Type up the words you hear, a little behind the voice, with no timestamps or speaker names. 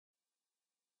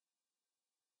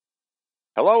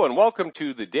Hello and welcome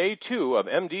to the Day 2 of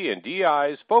MD and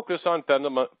DI's Focus on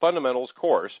Fundamentals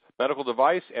course, Medical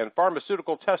Device and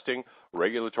Pharmaceutical Testing,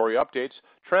 Regulatory Updates,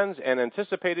 Trends and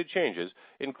Anticipated Changes,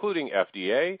 including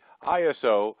FDA,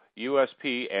 ISO,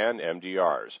 USP, and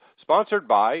MDRs, sponsored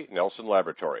by Nelson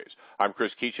Laboratories. I'm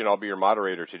Chris Keach and I'll be your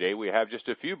moderator today. We have just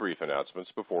a few brief announcements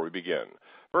before we begin.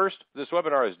 First, this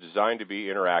webinar is designed to be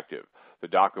interactive. The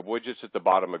dock of widgets at the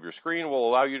bottom of your screen will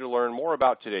allow you to learn more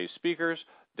about today's speakers,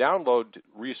 download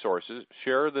resources,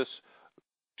 share this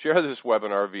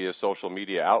webinar via social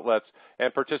media outlets,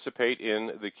 and participate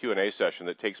in the Q&A session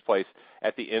that takes place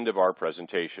at the end of our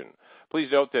presentation. Please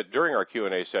note that during our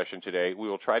Q&A session today, we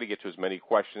will try to get to as many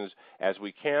questions as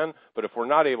we can, but if we're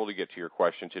not able to get to your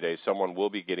question today, someone will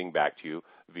be getting back to you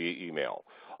via email.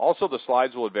 Also, the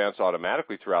slides will advance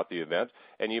automatically throughout the event,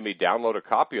 and you may download a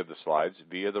copy of the slides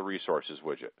via the Resources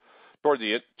widget.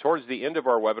 Towards the end of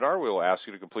our webinar, we will ask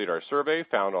you to complete our survey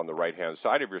found on the right-hand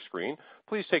side of your screen.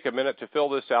 Please take a minute to fill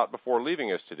this out before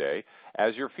leaving us today,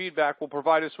 as your feedback will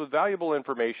provide us with valuable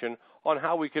information on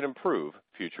how we can improve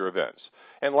future events.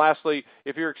 And lastly,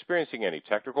 if you're experiencing any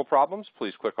technical problems,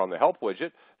 please click on the Help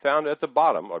widget found at the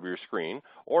bottom of your screen,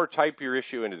 or type your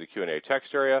issue into the Q&A text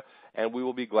area, and we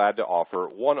will be glad to offer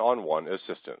one-on-one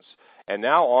assistance. And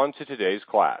now on to today's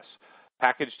class.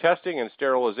 Package Testing and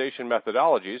Sterilization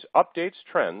Methodologies, Updates,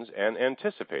 Trends, and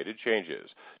Anticipated Changes.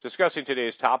 Discussing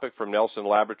today's topic from Nelson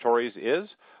Laboratories is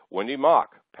Wendy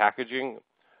Mock, Packaging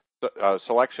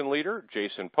Selection Leader,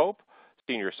 Jason Pope,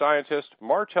 Senior Scientist,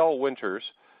 Martel Winters,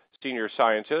 Senior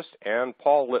Scientist, and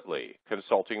Paul Litley,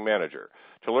 Consulting Manager.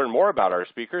 To learn more about our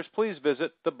speakers, please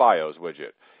visit the Bios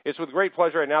widget. It's with great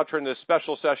pleasure I now turn this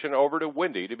special session over to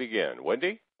Wendy to begin.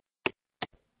 Wendy?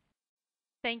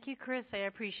 Thank you, Chris. I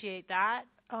appreciate that.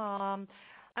 I'm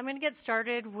going to get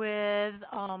started with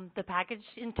the package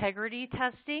integrity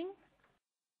testing.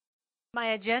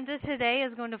 My agenda today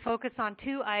is going to focus on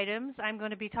two items. I'm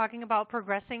going to be talking about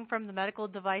progressing from the medical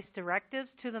device directives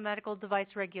to the medical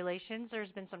device regulations. There's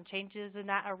been some changes in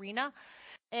that arena.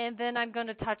 And then I'm going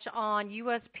to touch on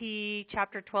USP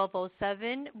Chapter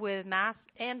 1207 with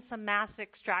some mass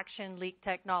extraction leak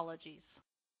technologies.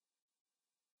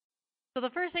 So the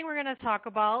first thing we're going to talk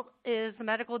about is the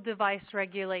medical device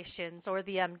regulations, or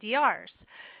the MDRs.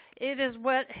 It has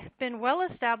been well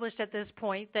established at this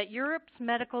point that Europe's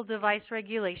medical device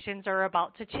regulations are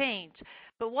about to change.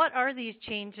 But what are these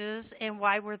changes and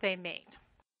why were they made?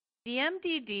 The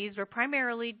MDDs were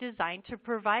primarily designed to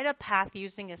provide a path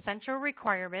using essential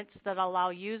requirements that allow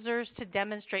users to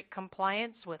demonstrate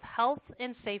compliance with health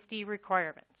and safety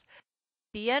requirements.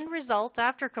 The end result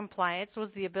after compliance was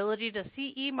the ability to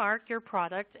CE mark your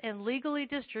product and legally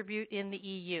distribute in the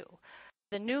EU.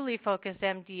 The newly focused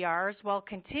MDRs, while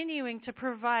continuing to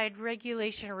provide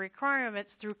regulation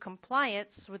requirements through compliance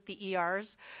with the ERs,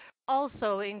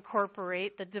 also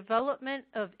incorporate the development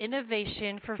of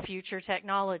innovation for future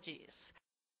technologies.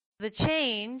 The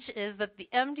change is that the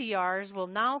MDRs will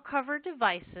now cover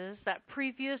devices that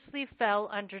previously fell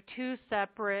under two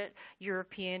separate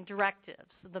European directives,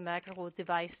 the Medical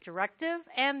Device Directive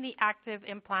and the Active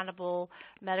Implantable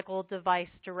Medical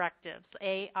Device Directives,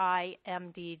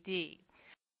 AIMDD.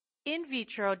 In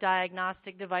vitro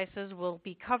diagnostic devices will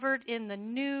be covered in the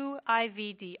new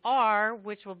IVDR,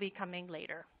 which will be coming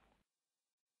later.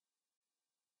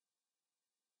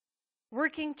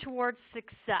 Working towards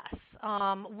success.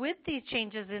 With these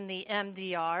changes in the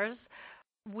MDRs,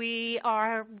 we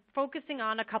are focusing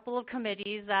on a couple of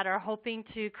committees that are hoping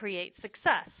to create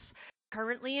success.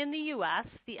 Currently in the U.S.,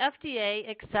 the FDA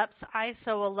accepts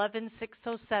ISO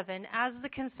 11607 as the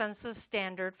consensus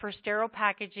standard for sterile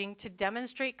packaging to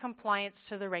demonstrate compliance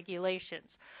to the regulations.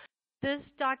 This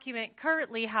document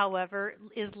currently, however,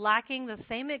 is lacking the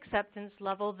same acceptance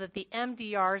level that the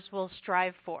MDRs will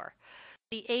strive for.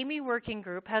 The AMI working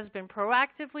group has been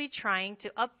proactively trying to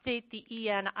update the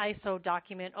EN ISO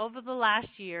document over the last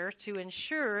year to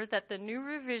ensure that the new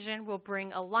revision will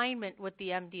bring alignment with the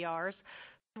MDRs,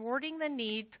 thwarting the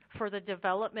need for the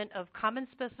development of common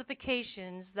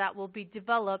specifications that will be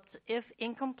developed if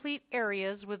incomplete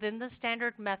areas within the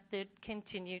standard method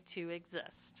continue to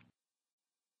exist.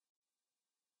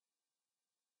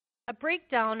 A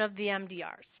breakdown of the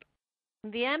MDRs.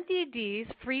 The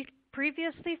MDDs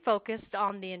previously focused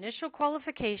on the initial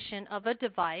qualification of a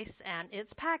device and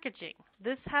its packaging.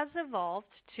 This has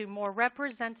evolved to more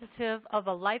representative of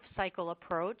a life cycle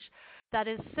approach that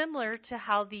is similar to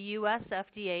how the U.S.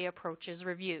 FDA approaches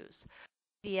reviews.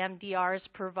 The MDRs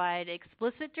provide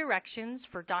explicit directions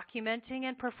for documenting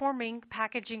and performing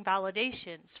packaging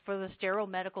validations for the sterile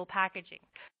medical packaging.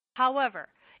 However,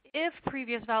 If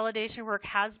previous validation work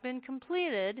has been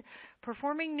completed,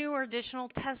 performing new or additional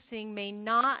testing may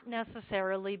not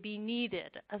necessarily be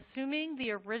needed, assuming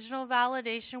the original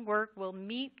validation work will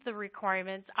meet the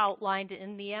requirements outlined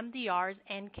in the MDRs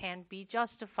and can be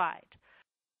justified.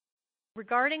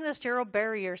 Regarding the sterile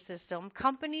barrier system,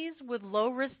 companies with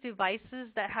low-risk devices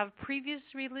that have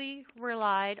previously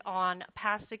relied on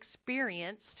past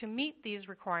experience to meet these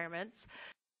requirements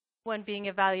when being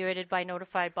evaluated by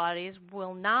notified bodies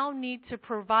will now need to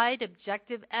provide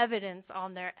objective evidence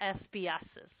on their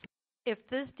SBSs. If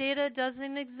this data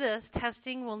doesn't exist,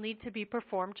 testing will need to be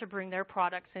performed to bring their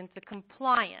products into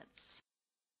compliance.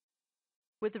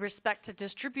 With respect to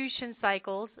distribution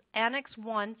cycles, Annex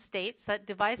 1 states that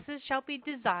devices shall be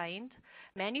designed,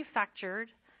 manufactured,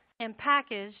 and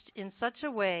packaged in such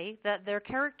a way that their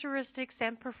characteristics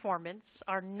and performance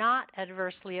are not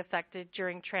adversely affected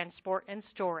during transport and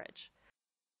storage.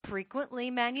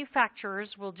 Frequently, manufacturers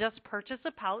will just purchase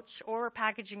a pouch or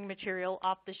packaging material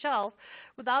off the shelf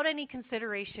without any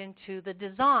consideration to the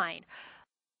design.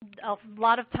 A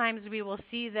lot of times we will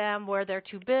see them where they're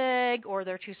too big or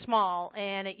they're too small,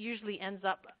 and it usually ends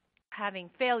up having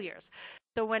failures.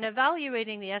 So when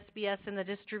evaluating the SBS in the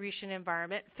distribution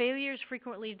environment, failures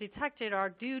frequently detected are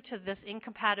due to this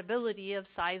incompatibility of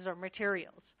size or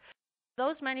materials.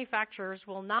 Those manufacturers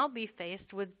will now be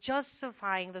faced with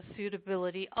justifying the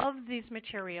suitability of these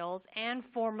materials and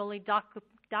formally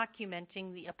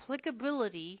documenting the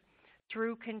applicability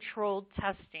through controlled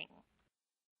testing.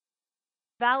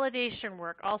 Validation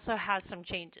work also has some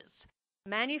changes.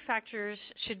 Manufacturers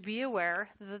should be aware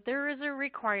that there is a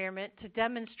requirement to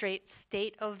demonstrate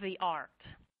state-of-the-art.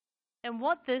 And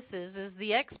what this is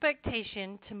the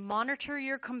expectation to monitor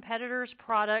your competitors'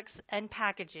 products and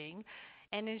packaging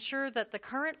and ensure that the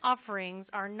current offerings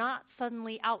are not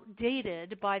suddenly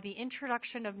outdated by the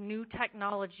introduction of new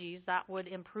technologies that would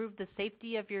improve the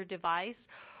safety of your device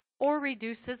or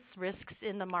reduce its risks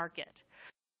in the market.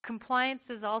 Compliance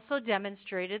is also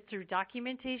demonstrated through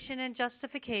documentation and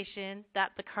justification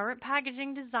that the current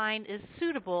packaging design is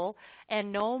suitable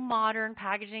and no modern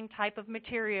packaging type of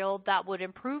material that would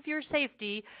improve your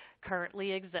safety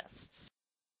currently exists.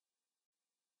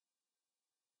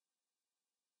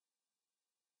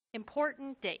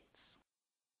 Important dates.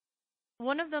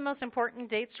 One of the most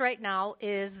important dates right now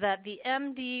is that the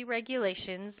MD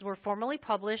regulations were formally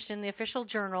published in the official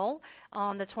journal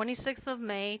on the 26th of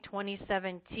May,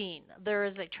 2017. There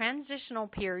is a transitional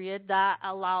period that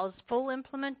allows full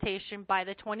implementation by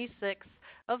the 26th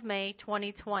of May,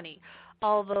 2020,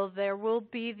 although there will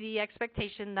be the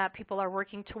expectation that people are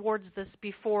working towards this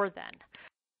before then.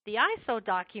 The ISO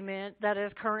document that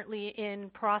is currently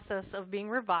in process of being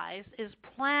revised is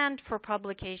planned for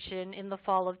publication in the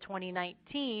fall of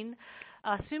 2019,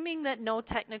 assuming that no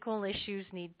technical issues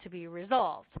need to be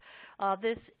resolved.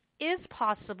 This is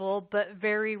possible but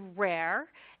very rare,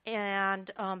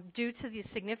 and due to the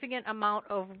significant amount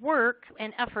of work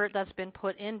and effort that's been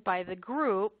put in by the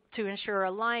group to ensure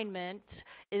alignment,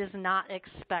 it is not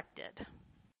expected.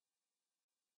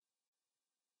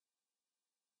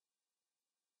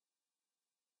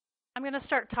 I'm going to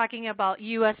start talking about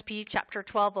USP Chapter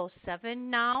 1207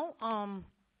 now.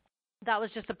 That was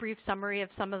just a brief summary of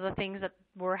some of the things that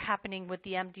were happening with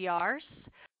the MDRs.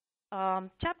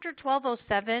 Chapter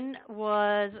 1207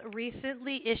 was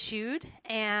recently issued,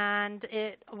 and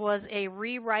it was a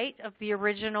rewrite of the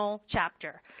original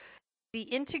chapter. The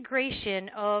integration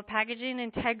of packaging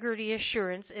integrity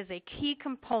assurance is a key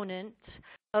component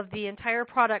of the entire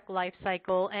product life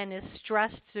cycle and is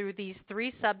stressed through these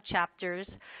three subchapters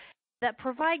that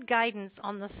provide guidance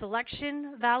on the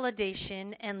selection,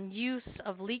 validation, and use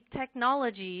of leak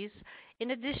technologies,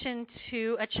 in addition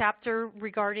to a chapter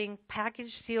regarding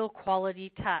package seal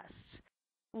quality tests.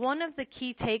 One of the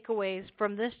key takeaways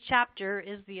from this chapter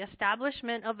is the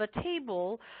establishment of a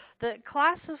table that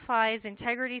classifies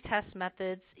integrity test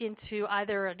methods into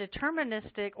either a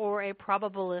deterministic or a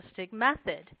probabilistic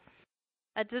method.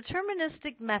 A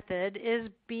deterministic method is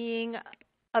being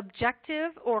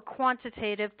objective or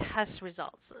quantitative test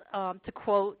results. To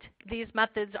quote, these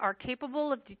methods are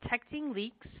capable of detecting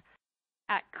leaks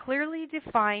at clearly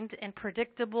defined and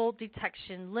predictable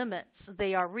detection limits.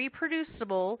 They are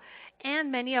reproducible, and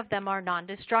many of them are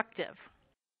non-destructive.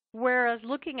 Whereas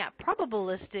looking at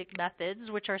probabilistic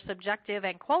methods, which are subjective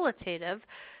and qualitative,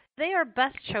 they are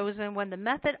best chosen when the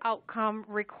method outcome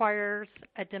requires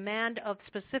a demand of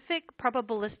specific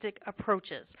probabilistic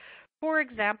approaches. For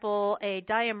example, a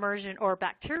dye immersion or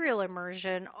bacterial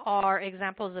immersion are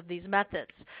examples of these methods.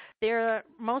 They're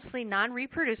mostly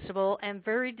non-reproducible and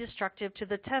very destructive to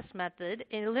the test method,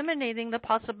 eliminating the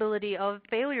possibility of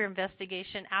failure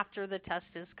investigation after the test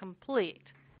is complete.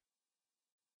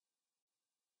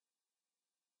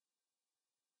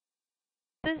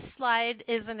 This slide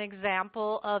is an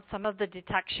example of some of the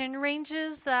detection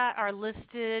ranges that are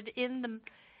listed in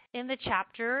the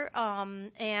chapter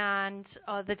and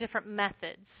the different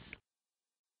methods.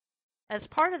 As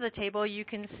part of the table, you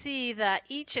can see that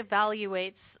each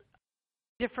evaluates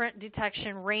different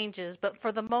detection ranges, but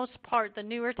for the most part, the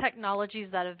newer technologies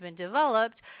that have been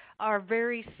developed are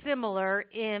very similar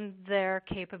in their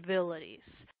capabilities.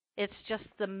 It's just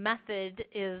the method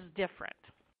is different.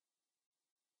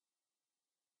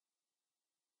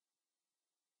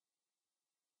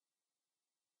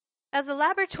 As a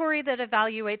laboratory that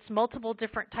evaluates multiple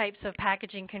different types of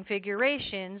packaging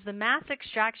configurations, the mass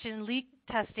extraction leak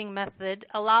testing method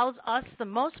allows us the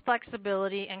most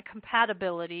flexibility and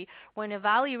compatibility when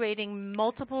evaluating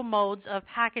multiple modes of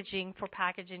packaging for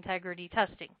package integrity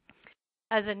testing.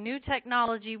 As a new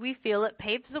technology, we feel it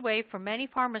paves the way for many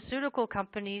pharmaceutical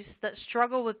companies that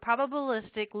struggle with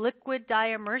probabilistic liquid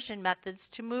dye immersion methods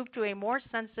to move to a more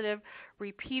sensitive,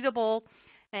 repeatable,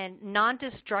 and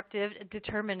non-destructive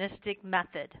deterministic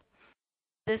method.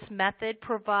 This method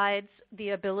provides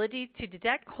the ability to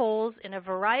detect holes in a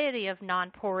variety of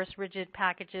non-porous rigid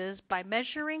packages by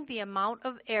measuring the amount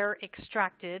of air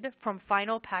extracted from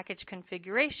final package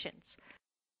configurations.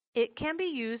 It can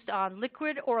be used on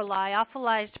liquid or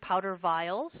lyophilized powder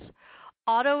vials,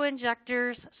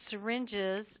 auto-injectors,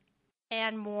 syringes,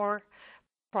 and more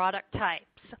product types.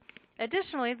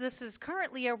 Additionally, this is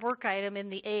currently a work item in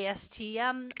the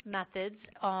ASTM methods.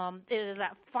 It is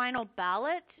at final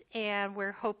ballot, and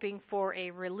we're hoping for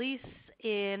a release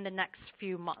in the next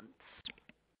few months.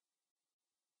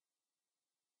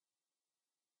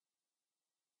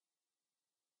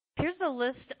 Here's a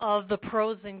list of the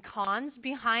pros and cons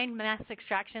behind mass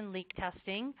extraction leak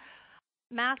testing.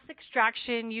 Mass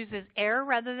extraction uses air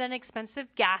rather than expensive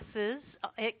gases.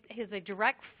 It is a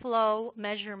direct flow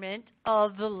measurement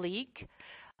of the leak.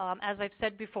 As I've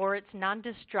said before, it's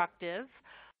non-destructive.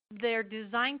 They're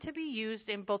designed to be used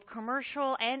in both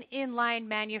commercial and inline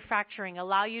manufacturing,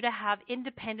 allow you to have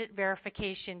independent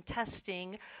verification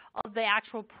testing of the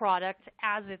actual product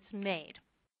as it's made.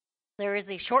 There is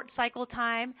a short cycle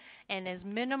time and is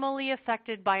minimally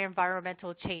affected by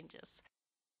environmental changes.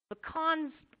 The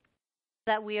cons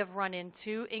that we have run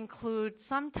into include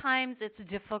sometimes it's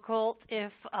difficult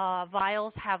if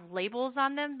vials have labels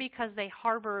on them because they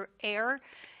harbor air,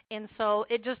 and so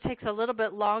it just takes a little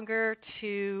bit longer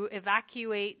to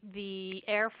evacuate the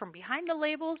air from behind the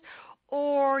labels,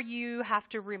 or you have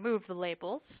to remove the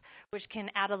labels, which can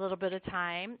add a little bit of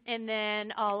time. And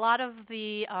then a lot of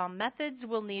the methods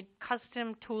will need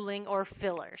custom tooling or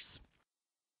fillers.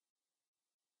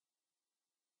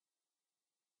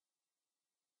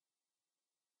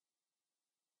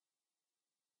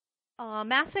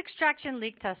 Mass extraction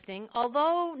leak testing,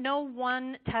 although no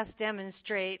one test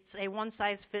demonstrates a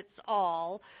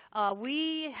one-size-fits-all,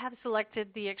 we have selected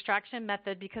the extraction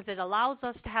method because it allows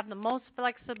us to have the most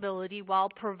flexibility while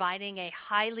providing a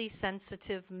highly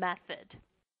sensitive method.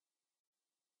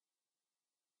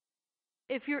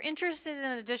 If you're interested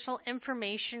in additional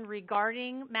information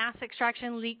regarding mass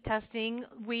extraction leak testing,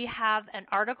 we have an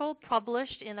article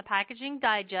published in the Packaging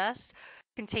Digest,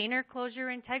 Container Closure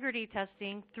Integrity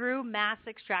Testing through Mass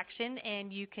Extraction,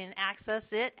 and you can access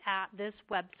it at this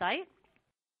website.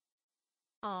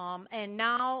 And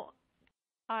now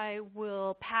I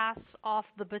will pass off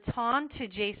the baton to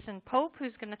Jason Pope,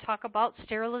 who's going to talk about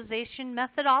sterilization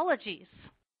methodologies.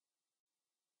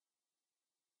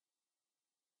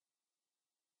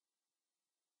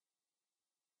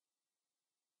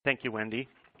 Thank you, Wendy.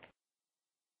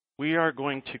 We are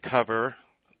going to cover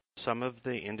some of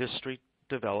the industry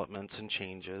developments and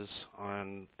changes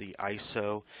on the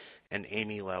ISO and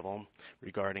AMI level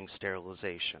regarding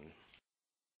sterilization.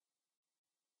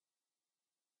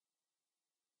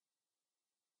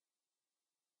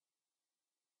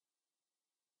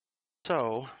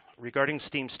 So, regarding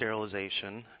steam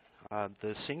sterilization,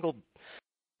 the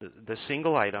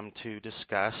single item to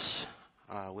discuss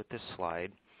with this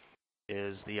slide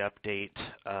is the update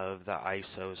of the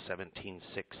ISO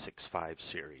 17665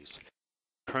 series.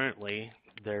 Currently,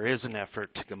 there is an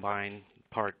effort to combine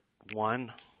Part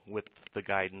 1 with the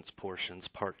guidance portions,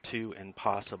 Part 2, and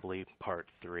possibly Part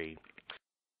 3,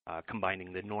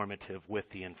 combining the normative with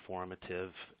the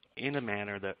informative in a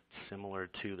manner that's similar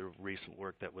to the recent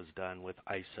work that was done with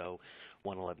ISO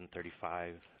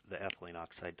 11135 the ethylene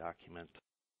oxide document.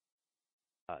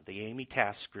 The AMI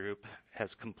task group has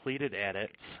completed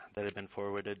edits that have been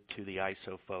forwarded to the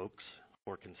ISO folks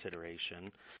for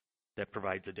consideration that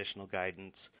provides additional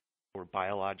guidance for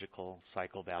biological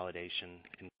cycle validation,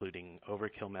 including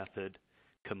overkill method,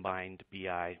 combined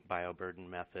BI bioburden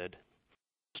method,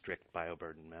 strict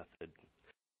bioburden method.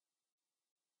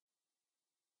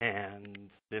 And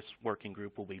this working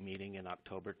group will be meeting in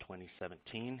October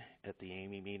 2017 at the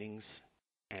AMI meetings,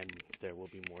 and there will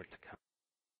be more to come.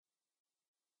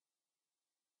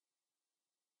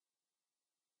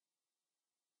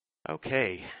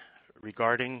 Okay,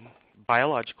 regarding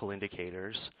biological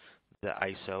indicators, the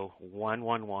ISO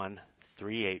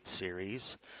 11138 series,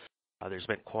 there's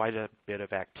been quite a bit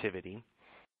of activity.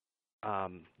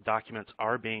 Documents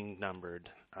are being numbered.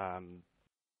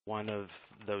 One of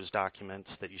those documents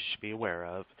that you should be aware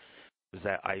of is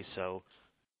that ISO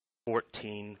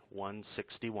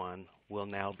 14161 will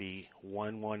now be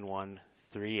 11138-7.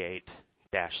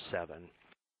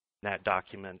 That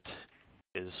document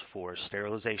is for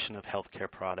sterilization of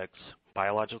healthcare products,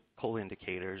 biological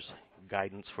indicators,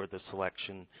 guidance for the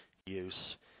selection,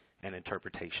 use, and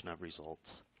interpretation of results.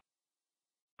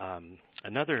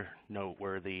 Another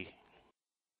noteworthy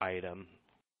item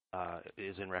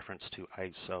is in reference to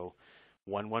ISO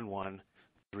 11138-5,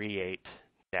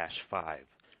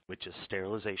 which is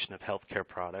sterilization of healthcare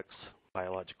products,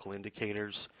 biological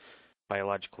indicators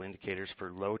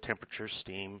for low temperature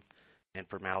steam, and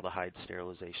formaldehyde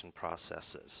sterilization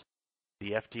processes.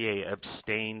 The FDA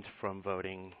abstained from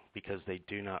voting because they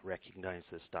do not recognize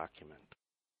this document.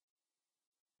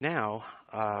 Now,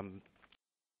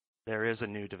 there is a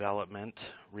new development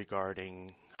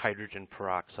regarding hydrogen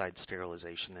peroxide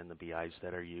sterilization and the BIs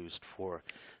that are used for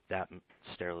that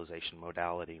sterilization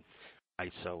modality,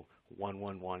 ISO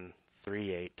 11138-6.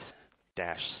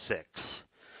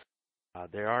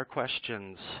 There are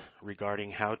questions regarding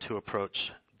how to approach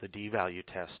the D-value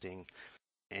testing,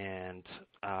 and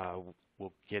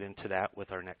we'll get into that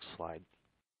with our next slide.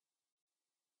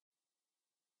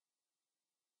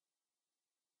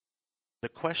 The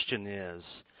question is,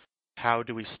 how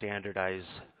do we standardize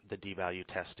the D-value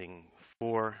testing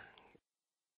for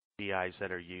BIs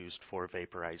that are used for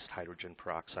vaporized hydrogen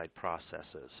peroxide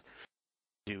processes?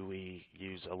 Do we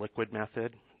use a liquid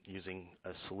method using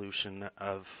a solution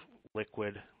of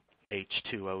liquid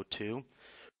H2O2,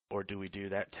 or do we do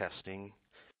that testing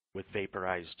with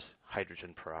vaporized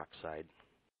hydrogen peroxide?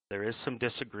 There is some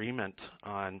disagreement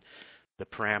on the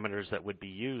parameters that would be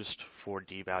used for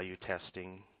D-value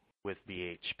testing with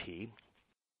VHP.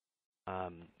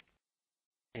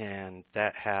 And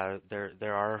that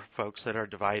there are folks that are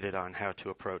divided on how to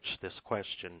approach this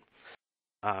question.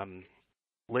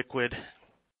 Liquid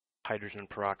hydrogen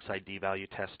peroxide D-value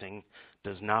testing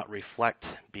does not reflect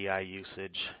BI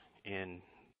usage in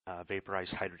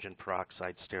vaporized hydrogen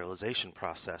peroxide sterilization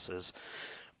processes,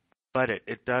 but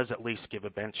it does at least give a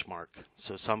benchmark.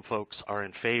 So some folks are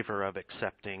in favor of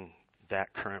accepting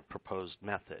that current proposed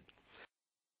method.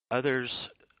 Others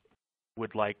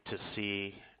would like to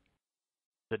see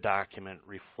the document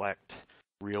reflect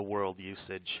real-world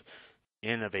usage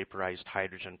in a vaporized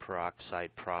hydrogen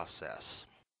peroxide process.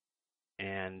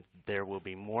 And there will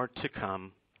be more to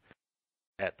come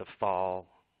at the fall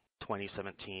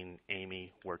 2017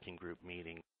 AMI Working Group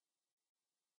meeting.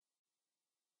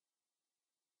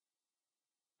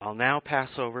 I'll now pass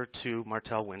over to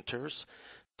Martel Winters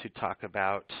to talk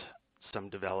about some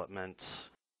developments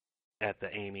at the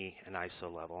AMI and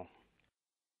ISO level.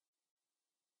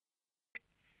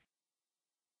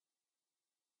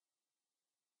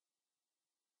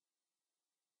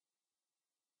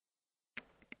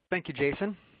 Thank you,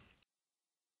 Jason.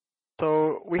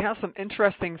 So we have some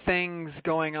interesting things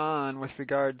going on with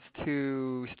regards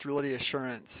to sterility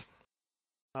assurance,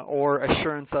 or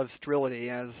assurance of sterility,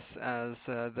 as some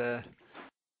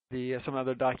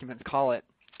other documents call it.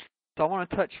 So I want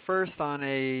to touch first on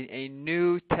a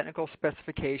new technical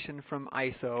specification from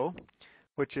ISO,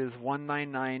 which is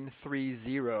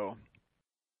 19930.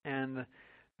 And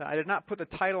I did not put the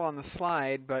title on the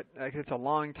slide, but it's a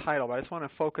long title, but I just want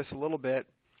to focus a little bit.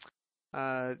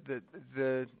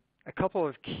 A couple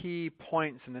of key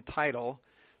points in the title.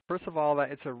 First of all,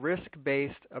 that it's a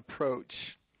risk-based approach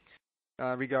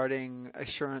regarding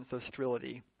assurance of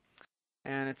sterility.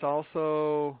 And it's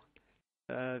also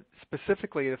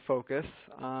specifically to focus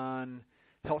on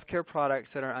healthcare products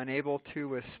that are unable to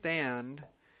withstand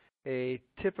a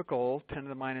typical 10 to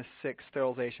the minus 6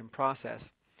 sterilization process.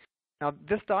 Now,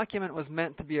 this document was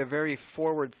meant to be a very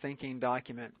forward-thinking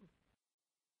document.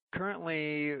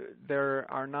 Currently, there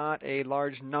are not a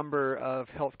large number of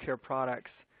healthcare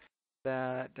products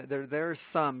that there's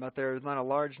some, but there's not a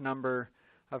large number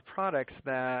of products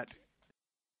that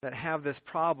have this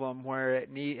problem where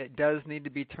it does need to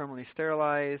be terminally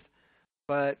sterilized,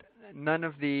 but none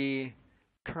of the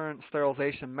current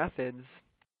sterilization methods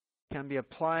can be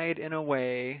applied in a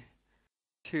way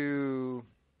to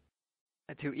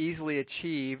easily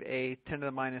achieve a 10 to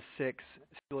the minus 6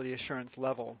 sterility assurance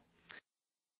level.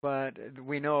 But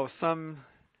we know of some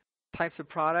types of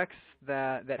products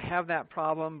that have that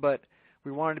problem, but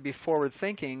we wanted to be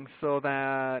forward-thinking so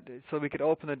we could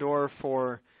open the door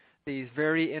for these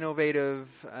very innovative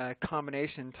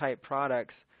combination-type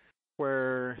products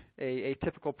where a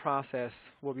typical process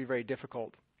will be very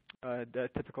difficult, the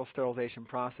typical sterilization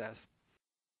process.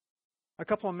 A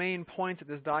couple of main points of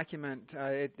this document.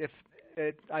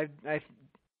 I'm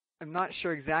not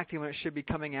sure exactly when it should be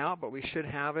coming out, but we should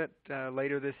have it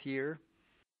later this year.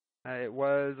 It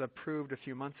was approved a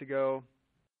few months ago,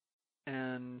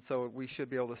 and so we should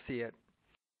be able to see it.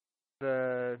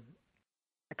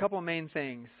 A couple of main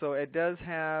things. So it does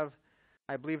have,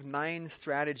 I believe, 9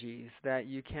 strategies that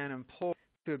you can employ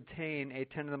to obtain a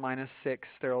 10 to the minus 6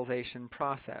 sterilization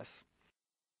process.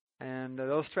 And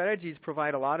those strategies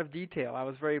provide a lot of detail. I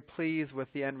was very pleased with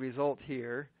the end result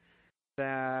here,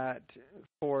 that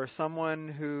for someone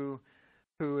who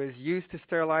is used to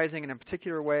sterilizing in a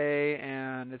particular way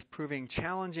and it's proving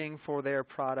challenging for their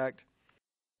product,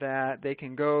 that they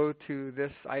can go to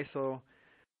this ISO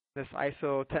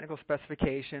technical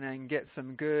specification and get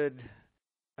some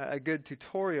a good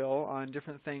tutorial on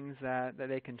different things that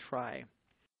they can try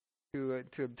to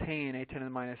obtain a 10 to the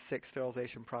minus 6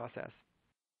 sterilization process.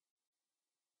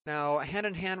 Now, hand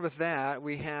in hand with that,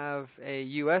 we have a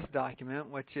U.S. document,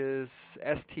 which is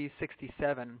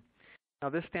ST67. Now,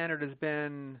 this standard has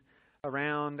been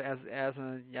around as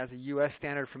a U.S.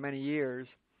 standard for many years,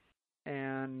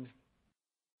 and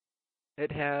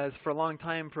it has for a long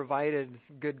time provided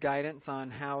good guidance on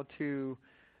how to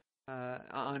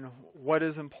on what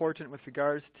is important with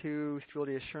regards to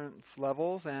sterility assurance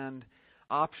levels and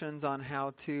options on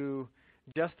how to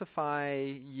justify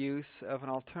use of an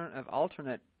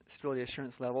alternate sterility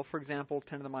assurance level, for example,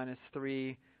 10 to the minus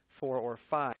 3, 4, or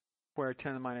 5, where 10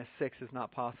 to the minus 6 is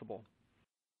not possible.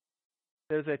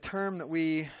 There's a term that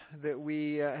we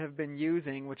have been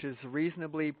using, which is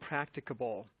reasonably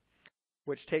practicable,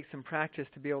 which takes some practice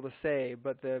to be able to say,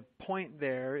 but the point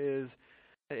there is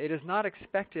it is not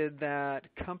expected that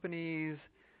companies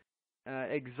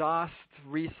exhaust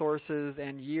resources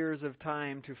and years of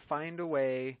time to find a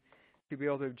way to be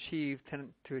able to achieve 10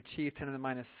 to the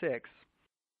minus 6,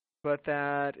 but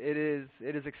that it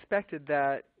is expected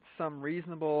that some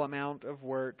reasonable amount of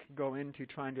work go into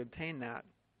trying to obtain that.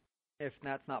 If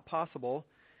that's not possible,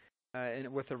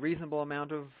 and with a reasonable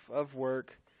amount of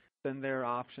work, then there are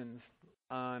options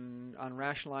on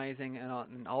rationalizing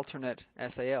an alternate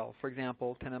SAL, for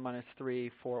example, 10 to the minus 3,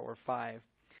 4, or 5.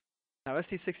 Now,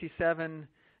 ST67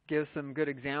 gives some good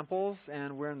examples,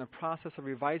 and we're in the process of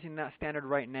revising that standard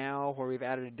right now, where we've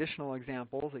added additional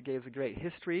examples. It gives a great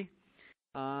history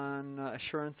on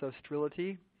assurance of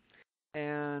sterility,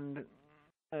 and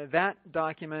that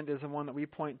document is the one that we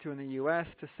point to in the U.S.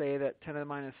 to say that 10 to the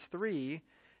minus 3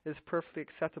 is perfectly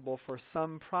acceptable for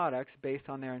some products based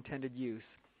on their intended use.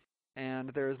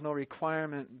 And there is no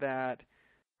requirement that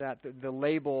the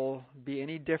label be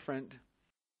any different.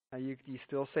 You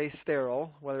still say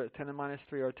sterile, whether it's 10 to the minus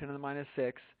 3 or 10 to the minus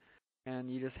 6,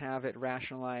 and you just have it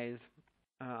rationalized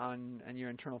on your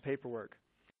internal paperwork.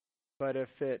 But if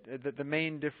the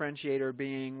main differentiator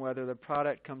being whether the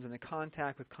product comes into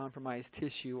contact with compromised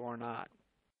tissue or not.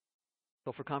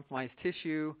 So for compromised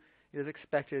tissue, it is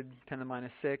expected 10 to the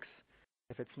minus 6.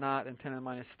 If it's not, then 10 to the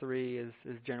minus 3 is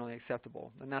generally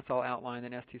acceptable. And that's all outlined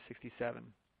in ST67.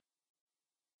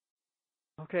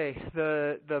 Okay,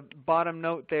 the bottom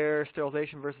note there,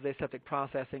 sterilization versus aseptic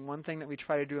processing. One thing that we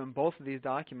try to do in both of these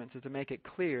documents is to make it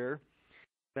clear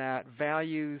that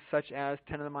values such as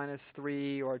 10 to the minus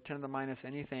 3 or 10 to the minus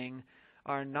anything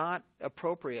are not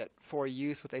appropriate for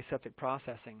use with aseptic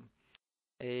processing.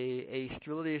 A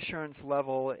sterility assurance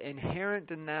level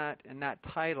inherent in that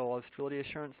title of sterility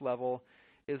assurance level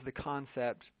is the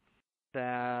concept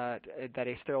that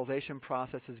a sterilization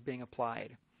process is being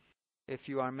applied. If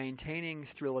you are maintaining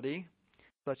sterility,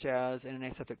 such as in an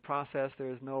aseptic process,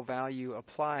 there is no value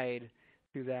applied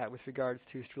to that with regards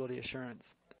to sterility assurance.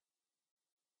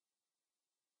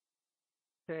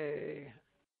 Okay.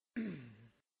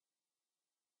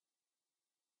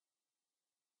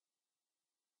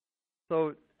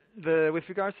 So with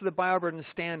regards to the bioburden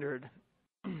standard,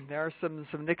 there are some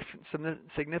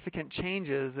significant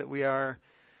changes that we are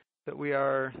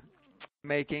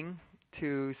making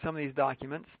to some of these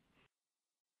documents.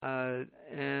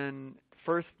 And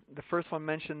the first one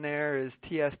mentioned there is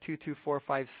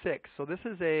TS22456. So this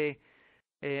is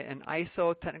an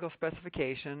ISO technical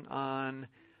specification on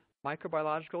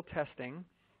microbiological testing,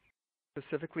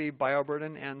 specifically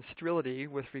bioburden and sterility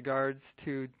with regards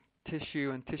to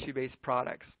tissue and tissue-based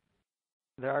products.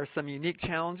 There are some unique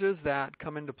challenges that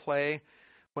come into play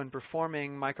when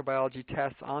performing microbiology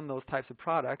tests on those types of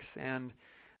products, and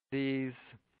this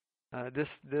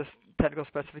technical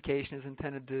specification is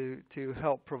intended to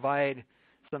help provide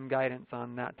some guidance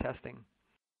on that testing.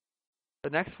 The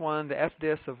next one, the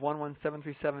FDIS of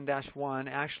 11737-1,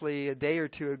 actually a day or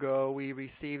two ago we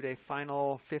received a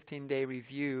final 15-day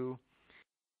review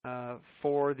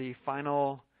for the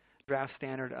final draft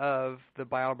standard of the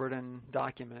bioburden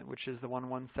document, which is the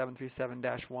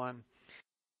 11737-1.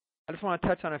 I just want to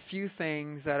touch on a few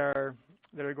things that are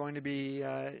going to be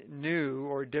new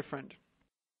or different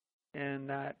in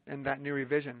that new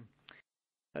revision.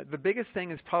 The biggest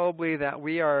thing is probably that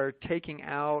we are taking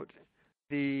out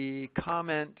the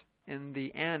comment in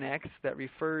the annex that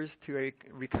refers to a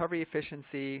recovery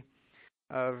efficiency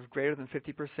of greater than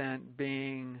 50%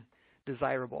 being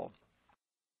desirable.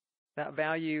 That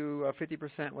value of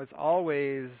 50% was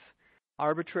always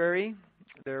arbitrary.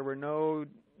 There were no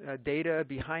data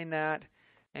behind that,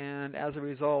 and as a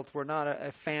result, we're not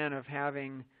a fan of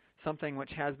having something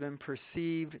which has been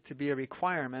perceived to be a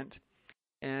requirement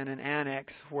in an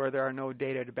annex where there are no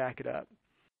data to back it up.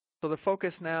 So the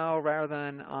focus now, rather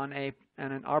than on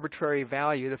an arbitrary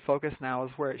value, the focus now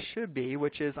is where it should be,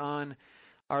 which is on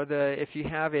if you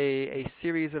have a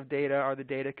series of data, are the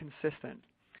data consistent,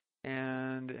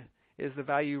 and is the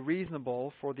value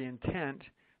reasonable for the intent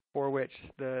for which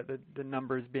the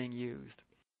number is being used.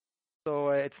 So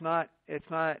it's not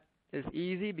as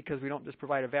easy because we don't just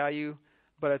provide a value,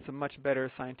 but it's a much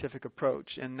better scientific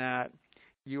approach in that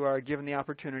you are given the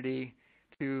opportunity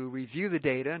to review the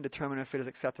data and determine if it is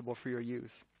acceptable for your use.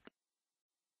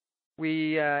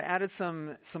 We added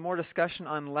some more discussion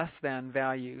on less than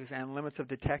values and limits of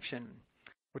detection,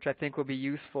 which I think will be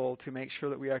useful to make sure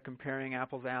that we are comparing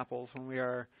apples to apples when we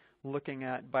are looking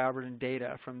at bioburden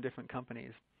data from different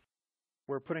companies.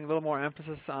 We're putting a little more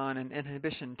emphasis on an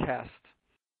inhibition test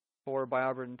for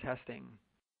bioburden testing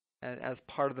as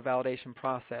part of the validation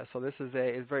process. So this is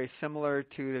very similar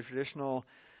to the traditional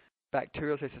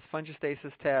bacteriostasis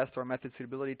fungistasis test or method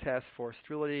suitability test for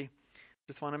sterility.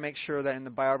 Just want to make sure that in the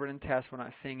bioburden test we're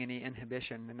not seeing any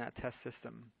inhibition in that test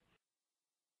system.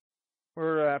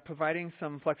 We're providing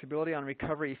some flexibility on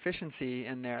recovery efficiency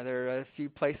in there. There are a few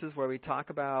places where we talk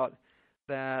about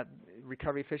that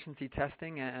recovery efficiency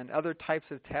testing and other types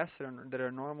of tests that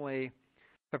are normally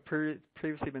have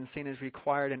previously been seen as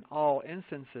required in all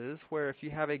instances, where if you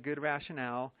have a good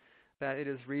rationale that it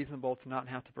is reasonable to not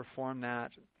have to perform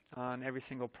that on every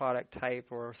single product type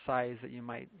or size that you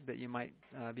might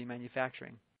be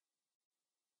manufacturing.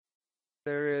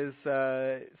 There is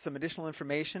some additional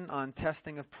information on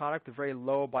testing of product with very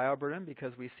low bioburden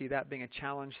because we see that being a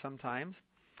challenge sometimes.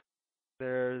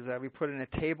 We put in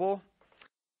a table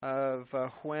of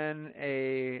when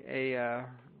a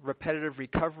repetitive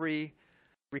recovery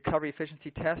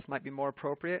efficiency test might be more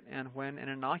appropriate and when an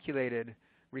inoculated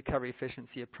recovery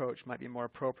efficiency approach might be more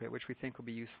appropriate, which we think will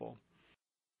be useful.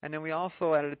 And then we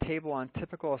also added a table on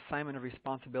typical assignment of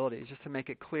responsibilities, just to make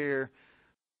it clear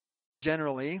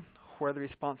generally where the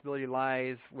responsibility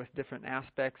lies with different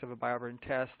aspects of a bioburden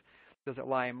test. Does it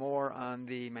lie more on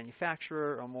the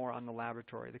manufacturer or more on the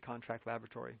laboratory, the contract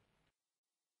laboratory?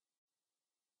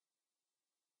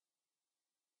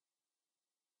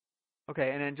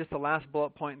 Okay, and then just the last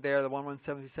bullet point there, the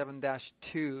 11737-2,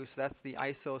 so that's the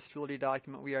ISO sterility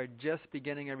document. We are just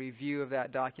beginning a review of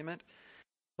that document,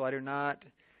 so I do not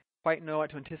quite know what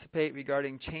to anticipate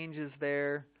regarding changes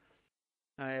there,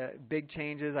 big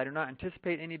changes. I do not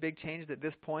anticipate any big changes at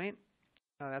this point.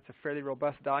 That's a fairly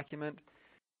robust document,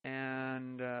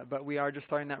 but we are just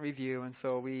starting that review, and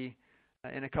so in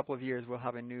a couple of years, we'll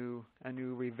have a new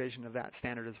revision of that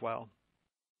standard as well.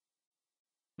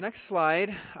 Next slide,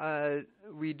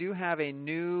 we do have a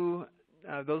new,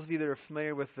 those of you that are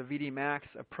familiar with the VD Max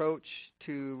approach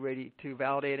to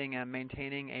validating and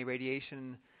maintaining a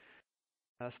radiation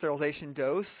sterilization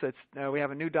dose. We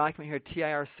have a new document here,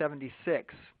 TIR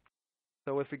 76.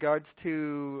 So with regards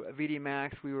to VD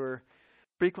Max, we were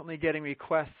frequently getting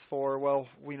requests for, well,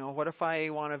 what if I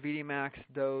want a VD Max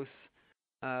dose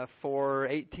for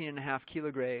 18.5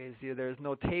 kilograms? There's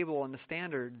no table in the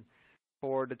standard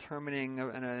for determining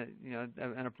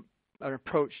an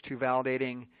approach to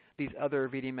validating these other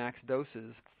VD Max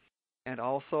doses, and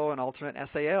also an alternate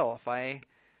SAL. If I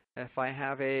If I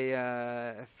have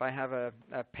a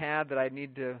pad that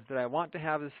I want to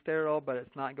have is sterile, but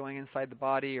it's not going inside the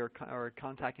body or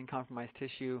contacting compromised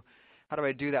tissue, how do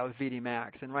I do that with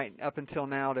VD-Max? And right up until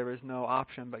now, there was no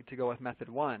option but to go with method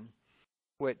 1,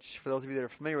 which, for those of you that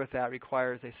are familiar with that,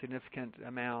 requires a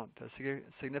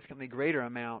significantly greater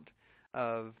amount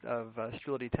of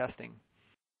sterility testing.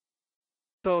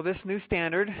 So this new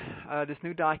standard, this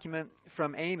new document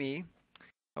from AMI,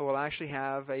 will actually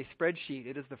have a spreadsheet.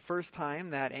 It is the first time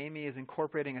that AMI is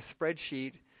incorporating a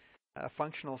spreadsheet, a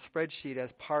functional spreadsheet, as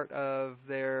part of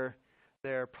their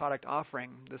product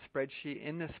offering.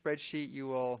 In this spreadsheet, you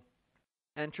will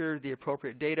enter the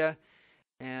appropriate data,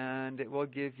 and it will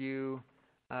give you,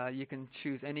 you can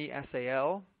choose any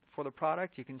SAL for the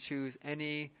product. You can choose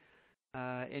any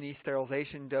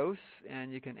sterilization dose,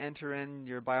 and you can enter in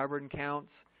your bioburden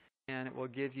counts, and it will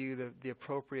give you the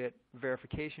appropriate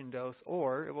verification dose,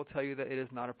 or it will tell you that it is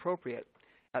not appropriate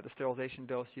at the sterilization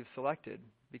dose you've selected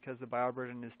because the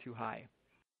bioburden is too high.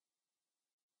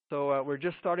 So we're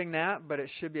just starting that, but it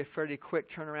should be a fairly quick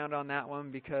turnaround on that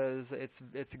one because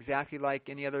it's exactly like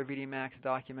any other VD-Max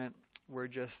document. We're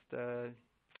just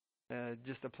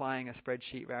applying a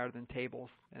spreadsheet rather than tables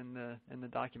in the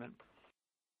document.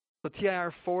 So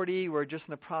TIR 40, we're just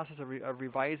in the process of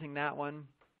revising that one.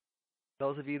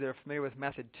 Those of you that are familiar with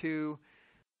Method 2,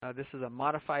 this is a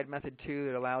modified Method 2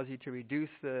 that allows you to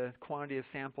reduce the quantity of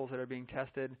samples that are being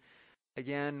tested.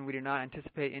 Again, we do not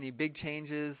anticipate any big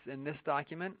changes in this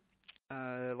document,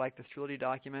 like the sterility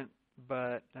document,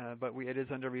 but it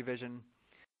is under revision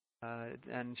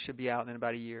and should be out in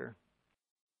about a year.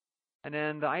 And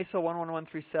then the ISO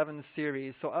 11137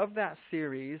 series. So of that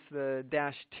series, the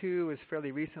 -2 has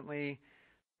fairly recently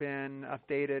been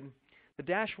updated. The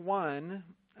 -1,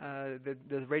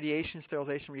 the radiation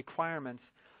sterilization requirements,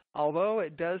 although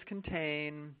it does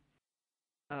contain,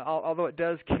 although it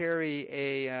does carry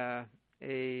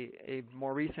a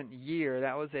more recent year,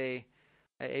 that was a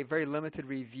very limited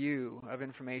review of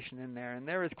information in there, and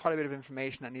there is quite a bit of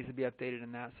information that needs to be updated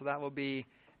in that. So that will be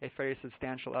a very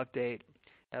substantial update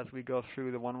as we go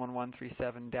through the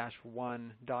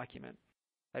 11137-1 document.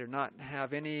 I do not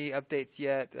have any updates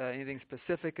yet, anything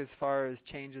specific as far as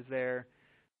changes there,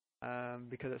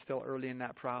 because it's still early in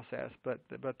that process, but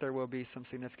there will be some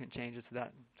significant changes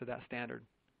to that standard.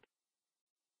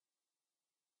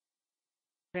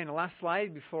 Okay, and the last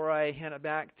slide before I hand it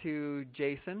back to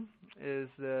Jason is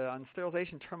on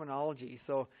sterilization terminology.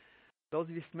 So those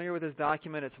of you familiar with this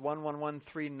document, it's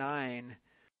 11139.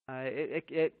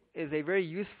 It is a very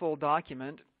useful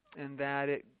document in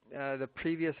that the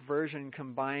previous version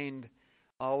combined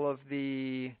all of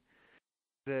the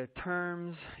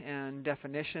terms and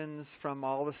definitions from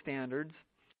all the standards,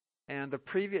 and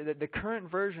the current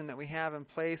version that we have in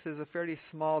place is a fairly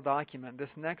small document.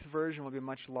 This next version will be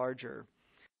much larger.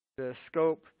 The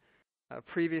scope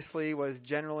previously was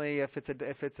generally, if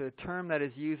it's a term that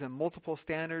is used in multiple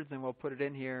standards, then we'll put it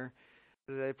in here.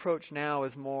 The approach now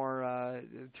is more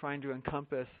trying to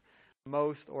encompass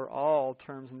most or all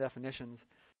terms and definitions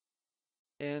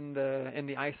in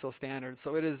the ISO standard.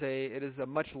 So it is a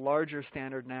much larger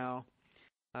standard now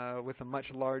with a much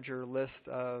larger list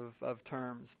of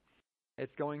terms.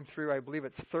 It's going through, I believe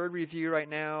it's third review right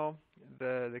now,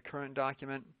 the current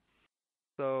document.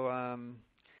 So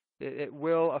it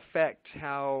will affect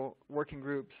how working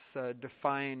groups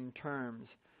define terms.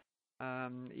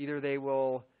 Either they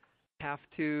will have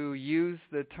to use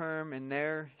the term in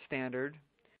their standard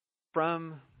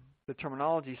from the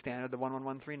terminology standard, the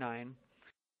 11139,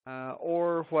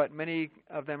 or what many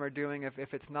of them are doing,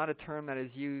 if it's not a term that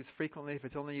is used frequently, if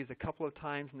it's only used a couple of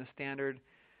times in the standard,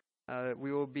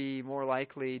 we will be more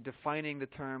likely defining the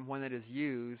term when it is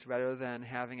used rather than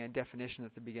having a definition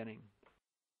at the beginning.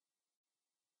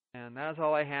 And that is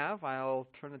all I have. I'll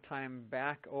turn the time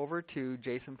back over to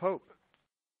Jason Pope.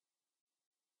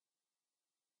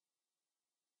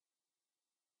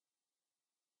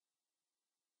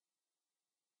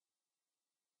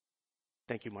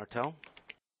 Thank you, Martel.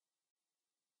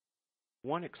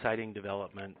 One exciting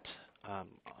development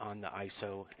on the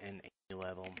ISO and AMI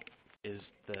level is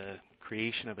the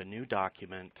creation of a new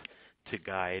document to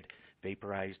guide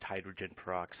vaporized hydrogen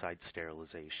peroxide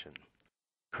sterilization.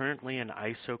 Currently, an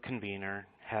ISO convener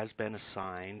has been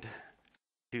assigned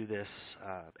to this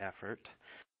effort,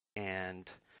 and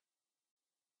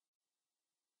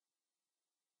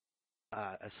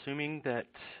assuming that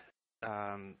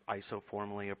ISO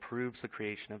formally approves the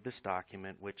creation of this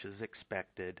document, which is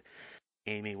expected,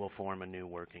 AMI will form a new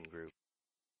working group.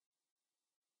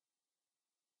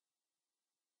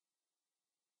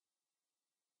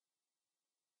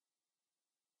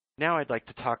 Now I'd like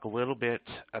to talk a little bit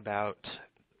about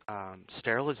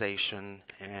sterilization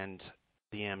and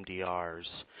the MDRs,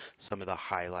 some of the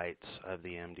highlights of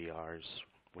the MDRs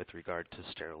with regard to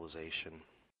sterilization.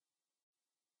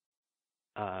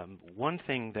 One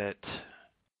thing that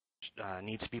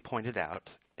needs to be pointed out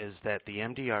is that the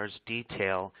MDRs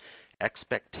detail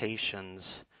expectations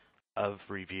of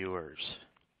reviewers.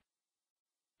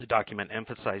 The document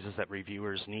emphasizes that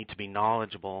reviewers need to be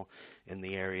knowledgeable in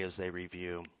the areas they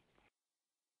review.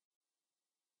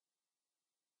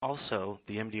 Also,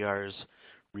 the MDRs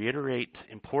reiterate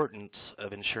importance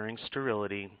of ensuring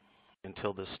sterility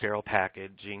until the sterile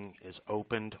packaging is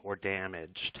opened or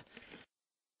damaged.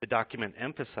 The document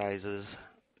emphasizes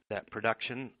that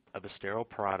production of a sterile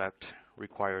product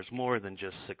requires more than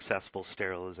just successful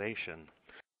sterilization.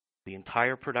 The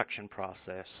entire production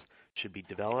process should be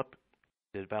developed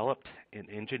and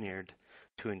engineered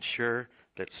to ensure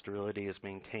that sterility is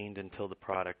maintained until the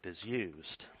product is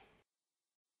used.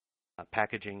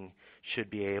 Packaging should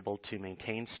be able to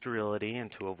maintain sterility and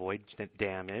to avoid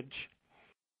damage,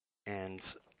 and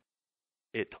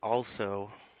it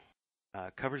also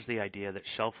covers the idea that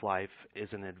shelf life is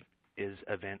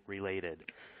event related.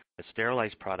 A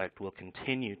sterilized product will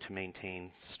continue to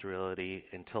maintain sterility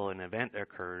until an event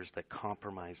occurs that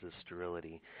compromises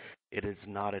sterility. It is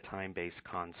not a time-based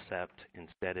concept.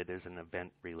 Instead, it is an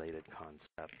event-related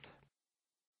concept.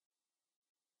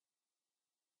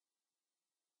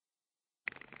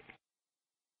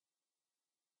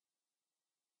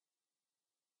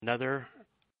 Another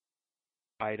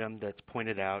item that's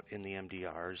pointed out in the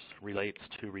MDRs relates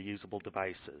to reusable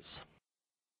devices.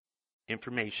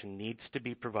 Information needs to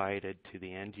be provided to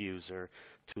the end user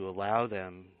to allow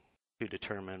them to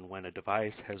determine when a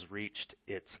device has reached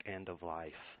its end of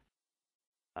life.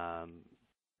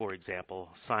 For example,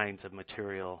 signs of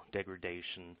material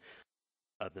degradation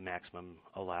of the maximum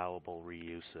allowable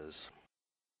reuses.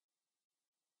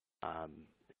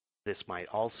 This might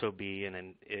also be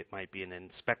it might be an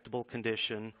inspectable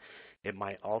condition. It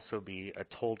might also be a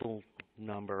total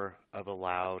number of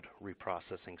allowed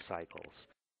reprocessing cycles.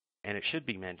 And it should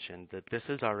be mentioned that this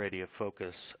is already a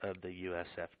focus of the US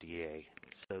FDA.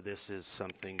 So this is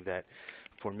something that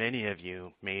for many of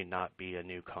you may not be a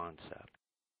new concept.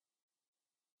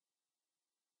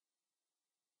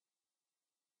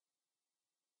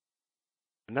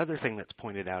 Another thing that's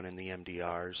pointed out in the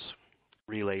MDRs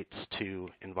relates to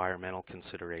environmental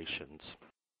considerations.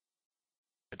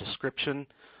 A description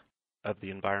of the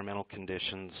environmental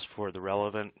conditions for the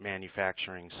relevant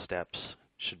manufacturing steps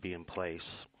should be in place.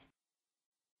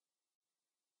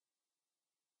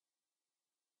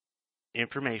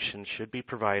 Information should be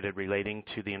provided relating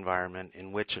to the environment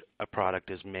in which a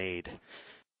product is made.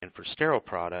 And for sterile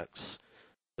products,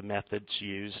 the methods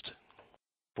used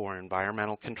for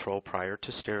environmental control prior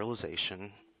to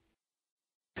sterilization,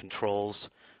 controls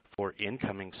for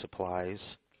incoming supplies,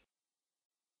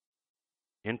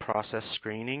 in-process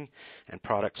screening and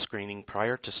product screening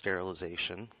prior to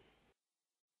sterilization,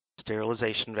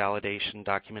 sterilization validation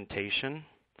documentation,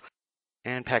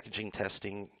 and packaging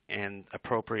testing and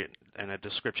a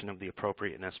description of the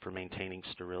appropriateness for maintaining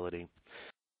sterility.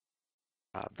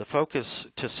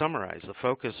 To summarize, the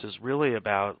focus is really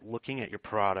about looking at your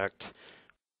product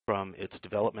from its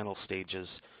developmental stages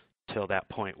till that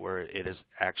point where it is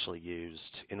actually used.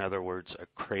 In other words, a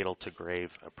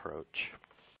cradle-to-grave approach.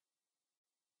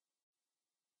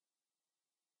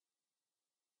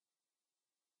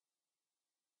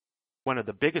 One of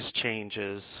the biggest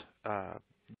changes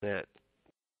that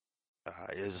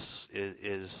is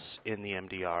in the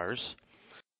MDRs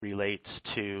relates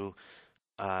to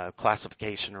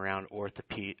classification around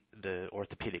the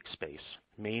orthopedic space,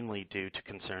 mainly due to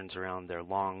concerns around their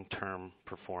long-term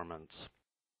performance.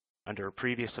 Under a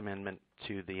previous amendment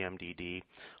to the MDD,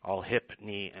 all hip,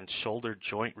 knee, and shoulder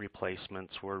joint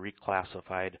replacements were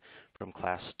reclassified from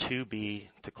Class 2B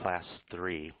to Class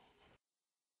 3.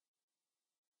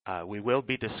 We will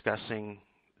be discussing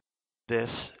this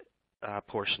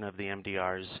portion of the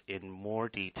MDRs in more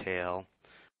detail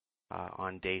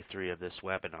on day 3 of this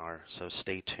webinar, so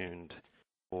stay tuned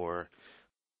for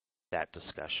that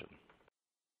discussion.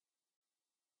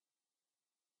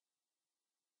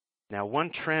 Now,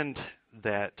 one trend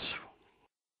that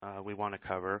we want to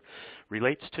cover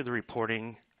relates to the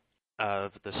reporting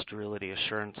of the sterility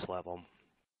assurance level.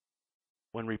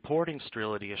 When reporting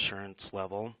sterility assurance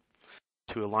level,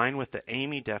 to align with the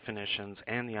AMI definitions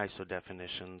and the ISO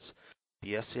definitions,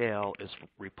 the SAL is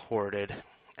reported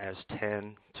as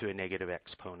 10 to a negative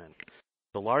exponent.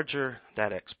 The larger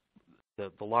that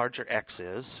the larger X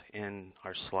is in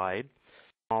our slide,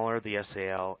 the smaller the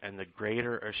SAL and the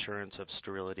greater assurance of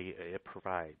sterility it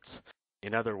provides.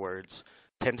 In other words,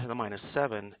 10 to the minus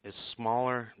 7 is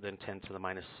smaller than 10 to the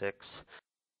minus 6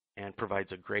 and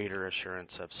provides a greater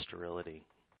assurance of sterility.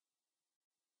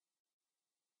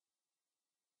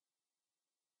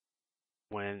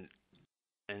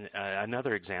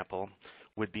 Another example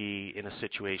would be in a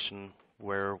situation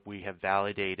where we have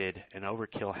validated an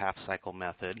overkill half-cycle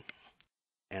method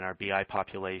and our BI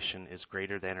population is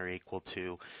greater than or equal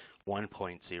to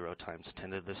 1.0 times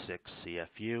 10 to the 6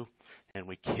 CFU, and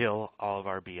we kill all of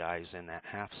our BIs in that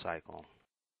half cycle.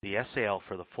 The SAL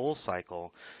for the full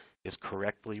cycle is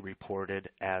correctly reported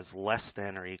as less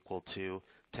than or equal to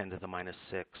 10 to the minus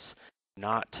 6,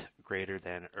 not greater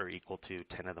than or equal to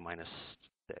 10 to the minus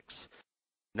 6.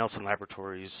 Nelson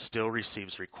Laboratories still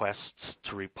receives requests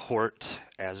to report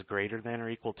as greater than or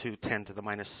equal to 10 to the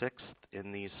minus 6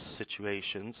 in these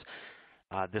situations.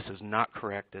 This is not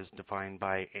correct as defined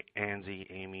by ANSI,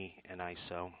 AMI, and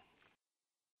ISO.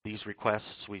 These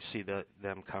requests, we see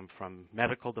them come from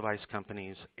medical device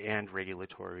companies and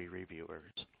regulatory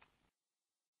reviewers.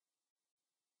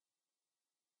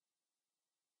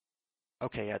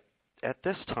 Okay, at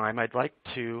this time, I'd like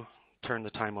to turn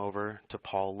the time over to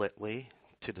Paul Littley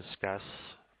to discuss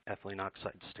ethylene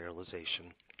oxide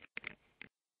sterilization.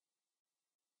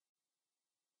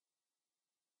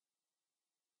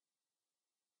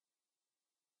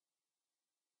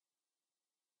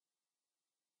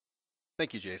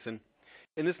 Thank you, Jason.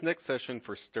 In this next session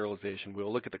for sterilization, we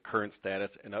will look at the current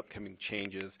status and upcoming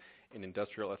changes in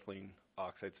industrial ethylene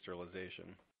oxide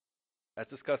sterilization. As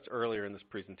discussed earlier in this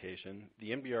presentation,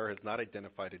 the MDR has not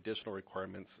identified additional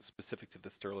requirements specific to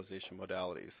the sterilization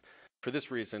modalities. For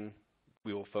this reason,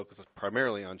 we will focus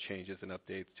primarily on changes and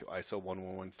updates to ISO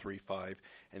 11135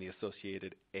 and the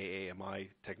associated AAMI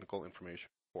technical information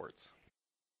reports.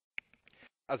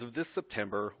 As of this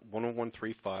September,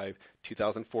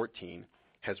 11135-2014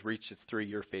 has reached its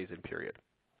 3-year phase-in period,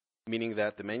 meaning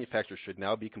that the manufacturer should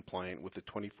now be compliant with the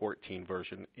 2014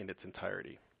 version in its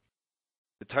entirety.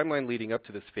 The timeline leading up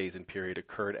to this phase-in period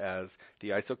occurred as the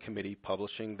ISO committee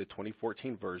publishing the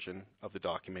 2014 version of the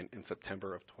document in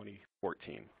September of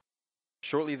 2014.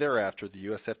 Shortly thereafter,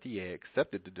 the US FDA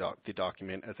accepted the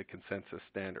document as a consensus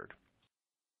standard.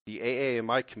 The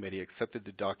AAMI committee accepted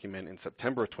the document in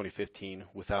September of 2015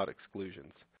 without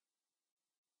exclusions.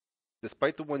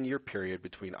 Despite the 1-year period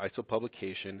between ISO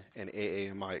publication and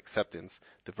AAMI acceptance,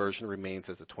 the version remains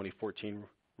as a 2014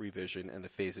 revision and the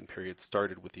phase-in period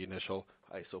started with the initial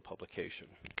ISO publication.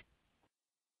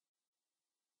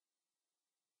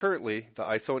 Currently, the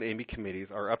ISO and AMI committees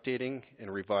are updating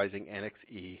and revising Annex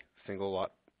E single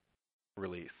lot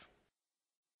release.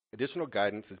 Additional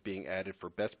guidance is being added for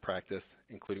best practice,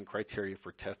 including criteria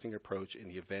for testing approach in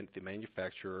the event the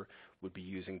manufacturer would be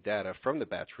using data from the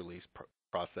batch release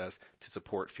process to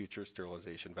support future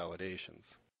sterilization validations.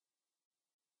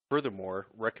 Furthermore,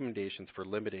 recommendations for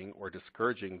limiting or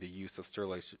discouraging the use of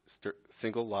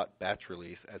single lot batch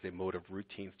release as a mode of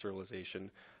routine sterilization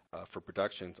for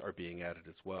productions are being added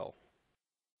as well.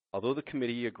 Although the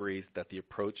committee agrees that the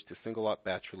approach to single-lot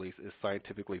batch release is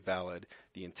scientifically valid,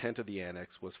 the intent of the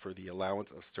annex was for the allowance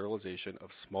of sterilization of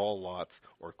small lots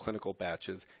or clinical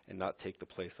batches and not take the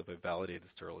place of a validated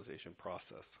sterilization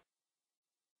process.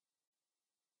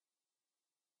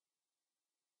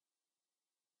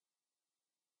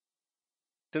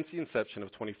 Since the inception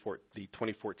of the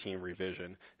 2014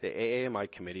 revision, the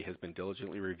AAMI committee has been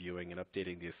diligently reviewing and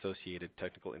updating the associated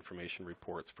technical information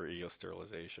reports for EO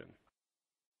sterilization.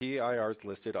 TIRs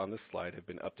listed on this slide have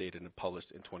been updated and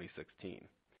published in 2016.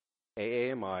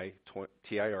 AAMI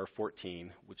TIR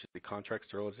 14, which is the contract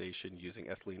sterilization using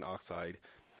ethylene oxide,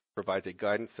 provides a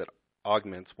guidance that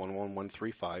augments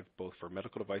 11135 both for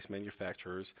medical device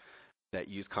manufacturers that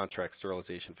use contract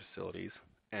sterilization facilities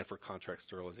and for contract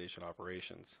sterilization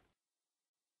operations.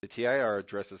 The TIR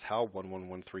addresses how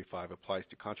 11135 applies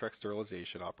to contract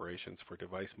sterilization operations for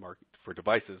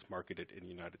devices marketed in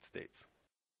the United States.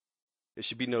 It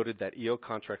should be noted that EO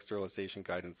contract sterilization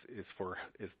guidance is for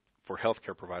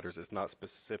healthcare providers is not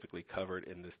specifically covered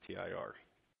in this TIR.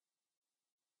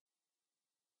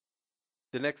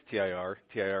 The next TIR,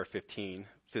 TIR 15,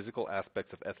 Physical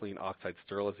Aspects of Ethylene Oxide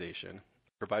Sterilization,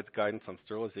 provides guidance on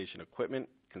sterilization equipment,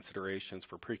 considerations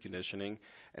for preconditioning,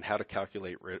 and how to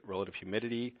calculate relative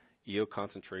humidity, EO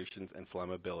concentrations, and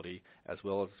flammability, as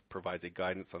well as provides a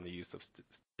guidance on the use of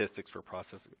statistics for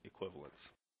process equivalence.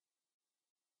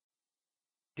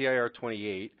 TIR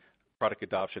 28, Product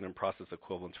Adoption and Process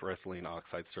Equivalence for Ethylene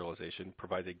Oxide Sterilization,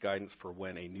 provides a guidance for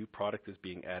when a new product is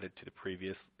being added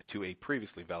to a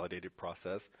previously validated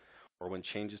process, or when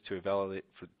changes to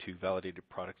validated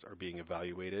products are being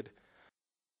evaluated.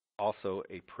 Also,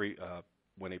 a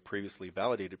when a previously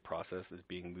validated process is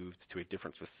being moved to a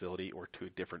different facility or to a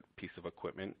different piece of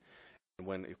equipment, and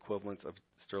when equivalence of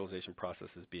sterilization process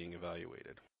is being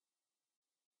evaluated.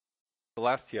 The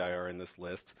last TIR in this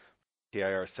list,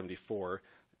 TIR 74,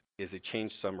 is a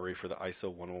change summary for the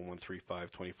ISO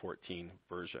 11135-2014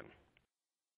 version.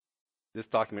 This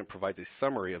document provides a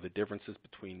summary of the differences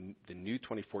between the new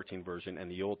 2014 version and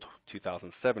the old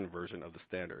 2007 version of the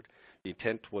standard. The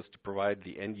intent was to provide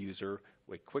the end user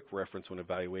a quick reference when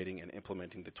evaluating and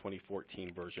implementing the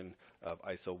 2014 version of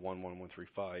ISO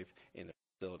 11135 in their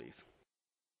facilities.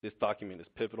 This document is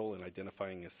pivotal in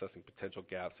identifying and assessing potential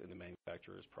gaps in the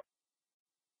manufacturer's process.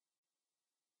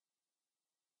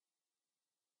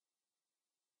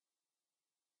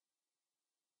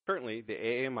 Currently, the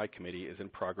AAMI committee is in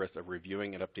progress of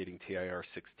reviewing and updating TIR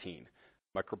 16,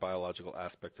 microbiological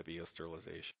aspects of EO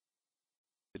sterilization.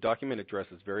 The document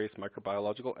addresses various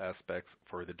microbiological aspects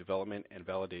for the development and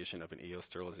validation of an EO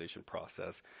sterilization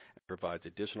process and provides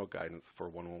additional guidance for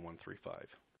 11135.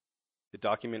 The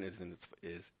document is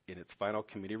in its final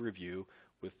committee review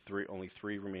with only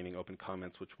three remaining open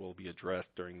comments, which will be addressed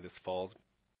during this fall's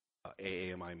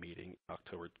AAMI meeting in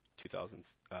October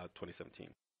 2017.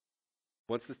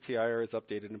 Once this TIR is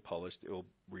updated and published, it will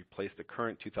replace the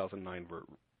current 2009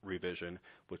 revision,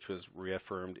 which was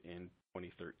reaffirmed in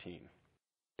 2013.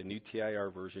 The new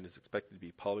TIR version is expected to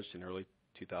be published in early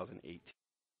 2018.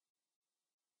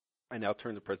 I now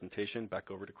turn the presentation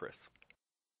back over to Chris.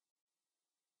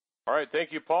 All right,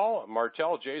 thank you, Paul,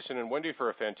 Martel, Jason, and Wendy for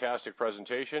a fantastic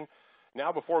presentation.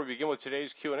 Now, before we begin with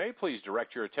today's Q&A, please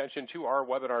direct your attention to our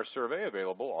webinar survey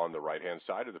available on the right-hand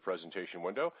side of the presentation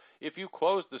window. If you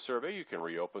close the survey, you can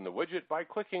reopen the widget by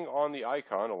clicking on the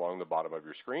icon along the bottom of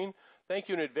your screen. Thank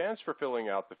you in advance for filling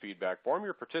out the feedback form.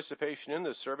 Your participation in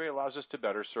this survey allows us to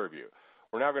better serve you.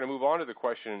 We're now going to move on to the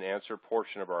question and answer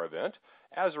portion of our event.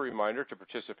 As a reminder, to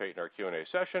participate in our Q&A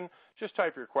session, just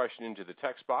type your question into the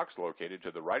text box located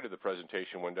to the right of the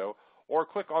presentation window, or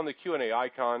click on the Q&A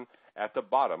icon at the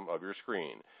bottom of your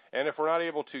screen. And if we're not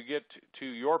able to get to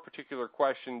your particular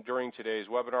question during today's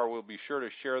webinar, we'll be sure to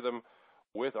share them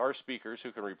with our speakers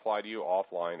who can reply to you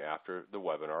offline after the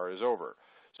webinar is over.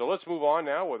 So let's move on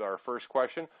now with our first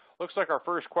question. Looks like our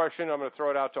first question, I'm going to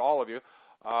throw it out to all of you.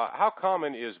 How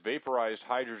common is vaporized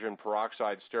hydrogen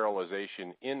peroxide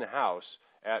sterilization in-house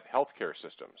at healthcare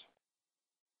systems?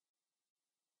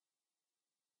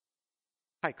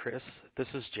 Hi, Chris. This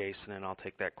is Jason, and I'll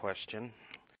take that question.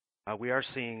 We are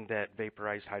seeing that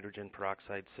vaporized hydrogen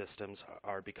peroxide systems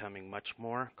are becoming much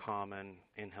more common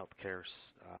in healthcare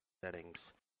settings.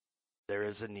 There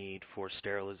is a need for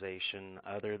sterilization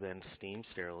other than steam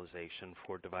sterilization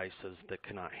for devices that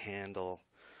cannot handle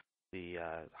the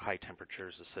high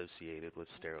temperatures associated with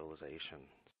sterilization.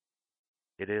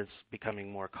 It is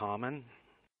becoming more common,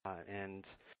 and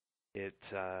it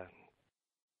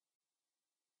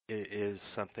is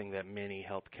something that many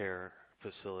healthcare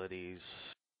facilities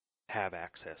have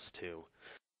access to.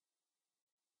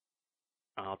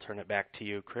 I'll turn it back to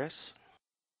you, Chris.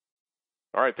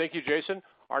 All right, thank you, Jason.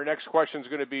 Our next question is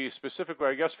going to be specifically,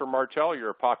 I guess, for Martel. You're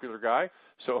a popular guy.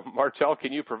 So, Martel,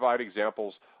 can you provide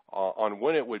examples on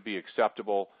when it would be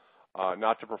acceptable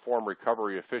not to perform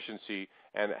recovery efficiency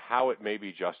and how it may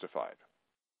be justified?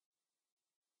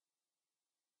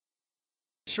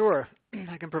 Sure,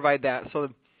 I can provide that. So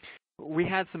we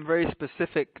had some very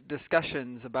specific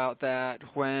discussions about that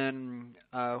when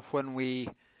we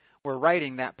were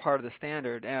writing that part of the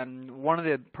standard. And one of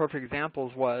the perfect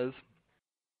examples was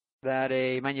that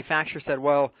a manufacturer said,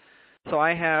 well, so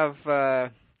I have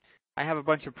a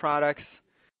bunch of products.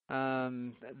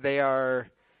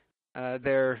 They're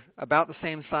about the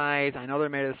same size. I know they're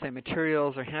made of the same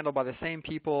materials. They're handled by the same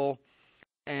people.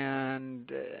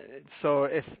 And so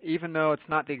if, even though it's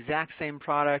not the exact same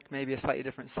product, maybe a slightly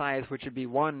different size, which would be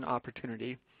one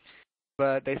opportunity.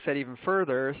 But they said even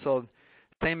further, so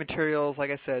same materials, like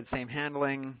I said, same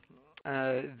handling.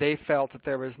 They felt that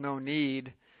there was no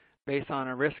need, based on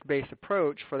a risk-based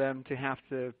approach, for them to have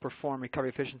to perform recovery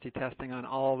efficiency testing on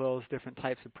all those different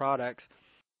types of products.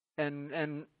 And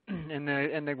in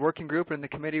the working group and in the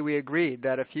committee, we agreed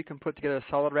that if you can put together a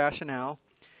solid rationale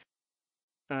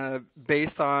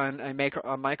based on a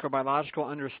microbiological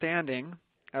understanding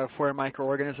of where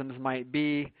microorganisms might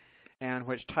be and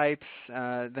which types,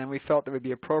 then we felt it would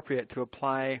be appropriate to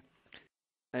apply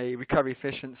a recovery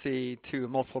efficiency to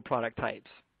multiple product types.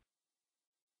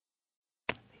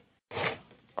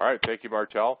 All right, thank you,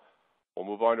 Martel. We'll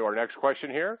move on to our next question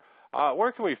here.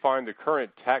 Where can we find the current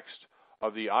text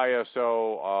of the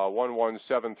ISO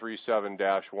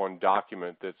 11737-1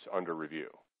 document that's under review?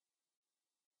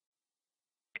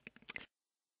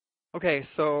 Okay,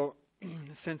 so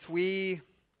since we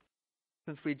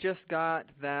just got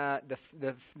that,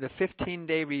 the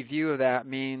 15-day review of that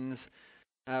means,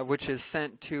 which is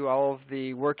sent to all of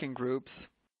the working groups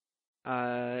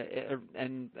and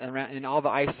in all the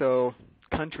ISO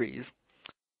countries.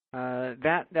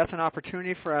 That's an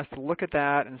opportunity for us to look at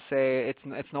that and say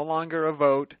it's no longer a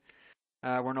vote.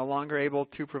 We're no longer able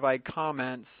to provide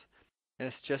comments.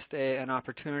 It's just an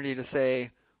opportunity to say,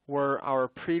 were our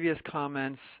previous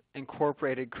comments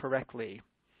incorporated correctly?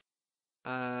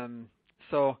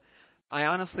 So I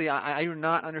honestly, I do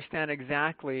not understand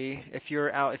exactly if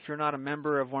you're not a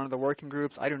member of one of the working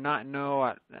groups. I do not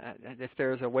know if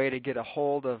there's a way to get a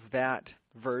hold of that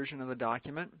version of the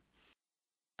document.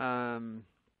 But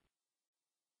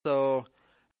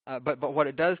what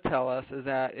it does tell us is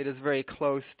that it is very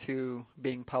close to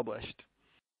being published.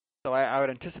 So I would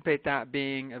anticipate that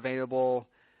being available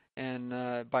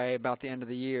by about the end of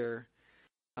the year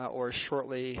or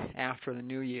shortly after the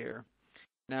new year.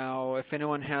 Now, if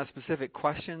anyone has specific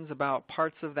questions about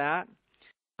parts of that,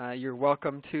 you're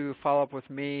welcome to follow up with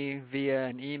me via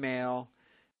an email,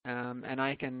 and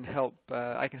I can help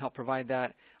provide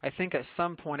that. I think at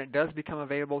some point it does become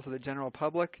available to the general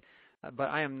public, but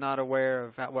I am not aware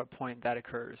of at what point that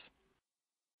occurs.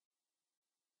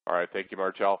 All right, thank you,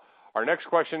 Martel. Our next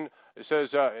question says,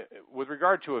 with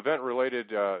regard to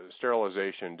event-related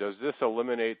sterilization, does this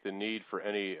eliminate the need for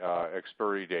any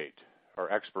expiry date?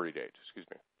 Excuse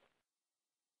me.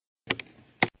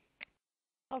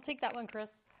 I'll take that one, Chris.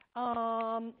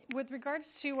 With regards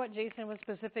to what Jason was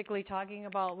specifically talking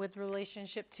about with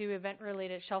relationship to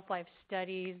event-related shelf life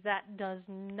studies, that does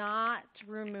not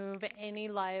remove any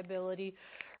liability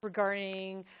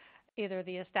regarding either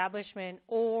the establishment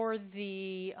or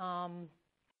the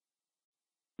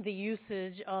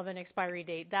usage of an expiry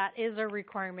date. That is a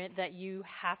requirement that you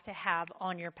have to have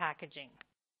on your packaging.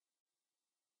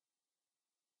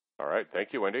 All right,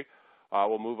 thank you, Wendy.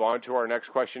 We'll move on to our next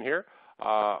question here.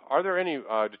 Are there any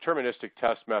deterministic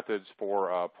test methods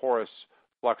for porous,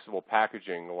 flexible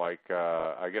packaging, like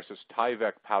I guess it's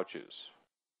Tyvek pouches?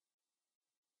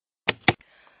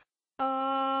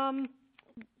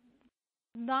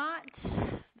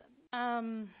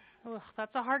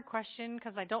 That's a hard question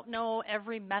because I don't know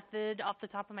every method off the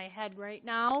top of my head right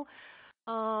now.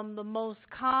 The most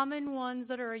common ones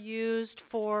that are used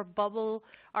for bubble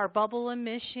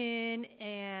emission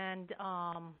and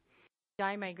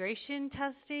dye migration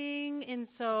testing, and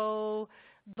so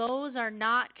those are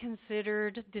not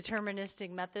considered deterministic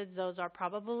methods. Those are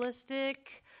probabilistic.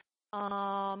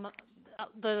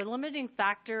 The limiting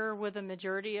factor with the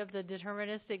majority of the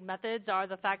deterministic methods are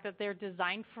the fact that they're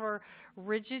designed for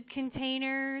rigid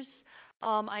containers.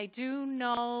 I do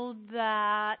know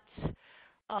that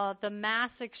the mass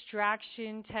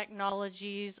extraction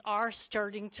technologies are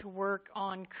starting to work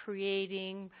on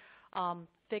creating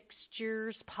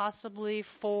fixtures possibly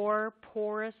for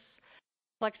porous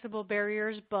flexible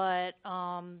barriers, but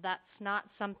that's not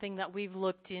something that we've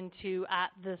looked into at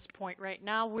this point right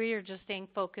now. We are just staying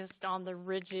focused on the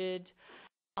rigid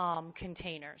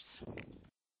containers.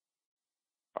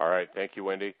 All right, thank you,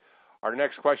 Wendy. Our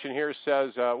next question here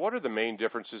says, what are the main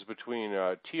differences between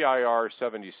TIR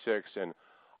 76 and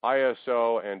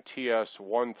ISO and TS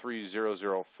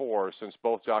 13004, since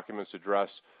both documents address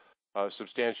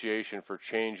substantiation for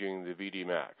changing the VD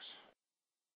max?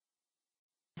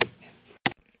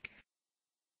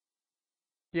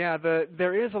 Yeah,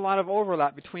 there is a lot of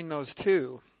overlap between those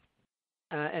two,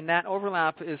 and that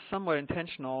overlap is somewhat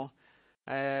intentional.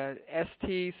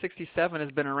 ST67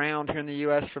 has been around here in the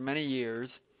U.S. for many years,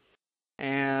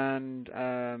 and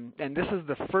this is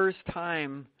the first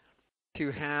time to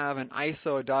have an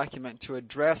ISO document to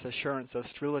address assurance of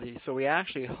sterility. So we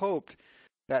actually hoped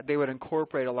that they would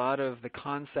incorporate a lot of the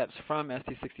concepts from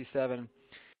ST67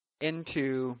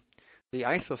 into the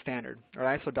ISO standard or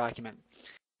ISO document.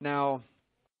 Now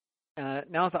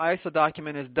that the ISO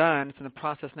document is done, it's in the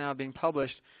process now of being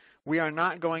published, we are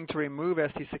not going to remove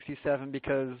ST67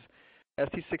 because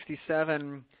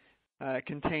ST67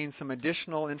 contains some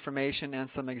additional information and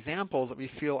some examples that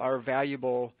we feel are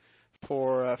valuable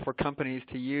for companies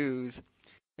to use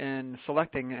in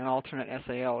selecting an alternate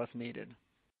SAL if needed.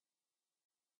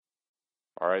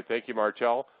 All right, thank you,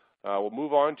 Martel. We'll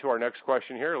move on to our next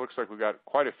question here. It looks like we've got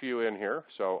quite a few in here.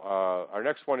 So our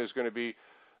next one is going to be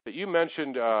that you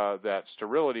mentioned that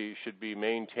sterility should be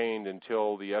maintained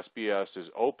until the SBS is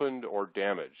opened or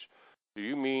damaged. Do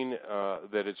you mean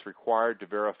that it's required to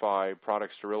verify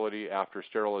product sterility after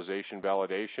sterilization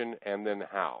validation, and then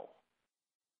how?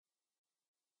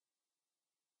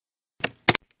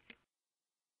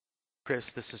 Chris,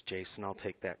 this is Jason. I'll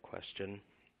take that question.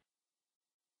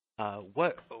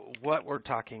 What we're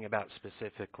talking about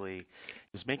specifically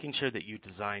is making sure that you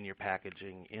design your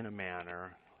packaging in a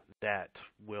manner that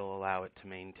will allow it to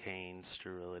maintain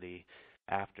sterility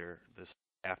after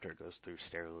it goes through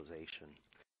sterilization.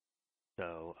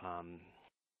 So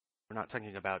we're not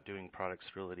talking about doing product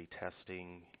sterility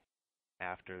testing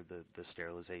after the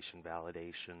sterilization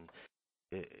validation.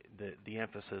 The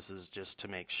emphasis is just to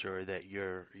make sure that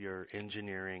you're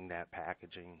engineering that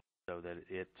packaging so that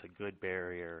it's a good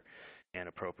barrier and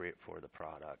appropriate for the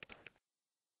product.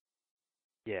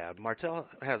 Yeah, Martel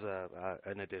has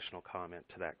an additional comment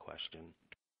to that question.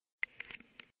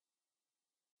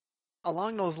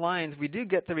 Along those lines, we do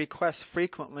get the requests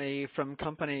frequently from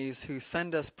companies who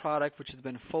send us product which has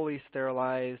been fully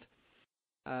sterilized,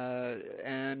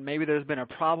 and maybe there's been a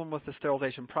problem with the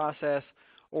sterilization process,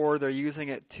 or they're using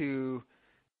it to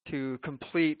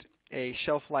complete a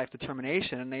shelf life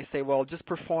determination, and they say, well, just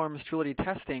perform sterility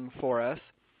testing for us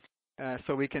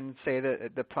so we can say that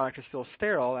the product is still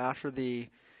sterile after the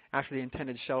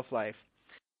intended shelf life.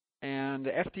 And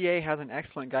the FDA has an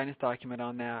excellent guidance document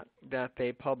on that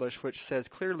they publish, which says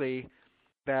clearly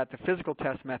that the physical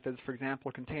test methods, for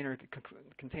example, container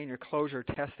closure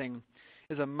testing,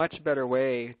 is a much better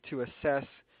way to assess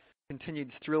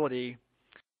continued sterility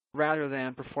rather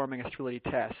than performing a sterility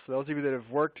test. So those of you that have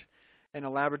worked in a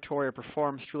laboratory or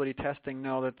performed sterility testing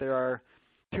know that there are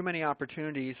too many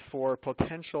opportunities for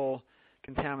potential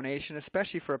contamination,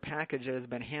 especially for a package that has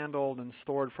been handled and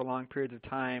stored for long periods of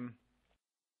time,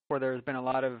 where there's been a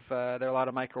lot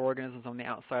of microorganisms on the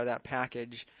outside of that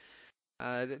package.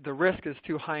 The risk is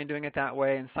too high in doing it that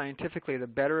way, and scientifically the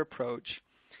better approach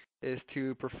is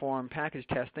to perform package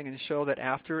testing and show that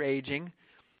after aging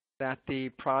that the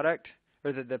product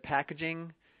or that the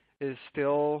packaging is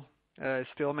still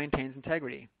maintains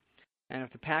integrity. And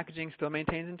if the packaging still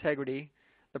maintains integrity,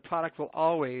 the product will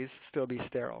always still be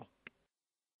sterile.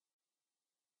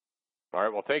 All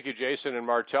right, well, thank you, Jason and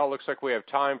Martel. Looks like we have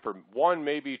time for one,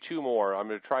 maybe two more. I'm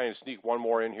going to try and sneak one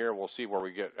more in here, and we'll see where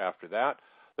we get after that.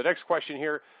 The next question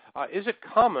here, is it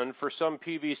common for some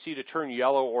PVC to turn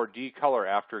yellow or decolor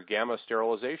after gamma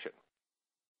sterilization?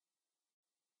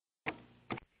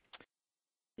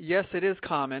 Yes, it is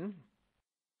common,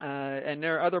 and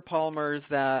there are other polymers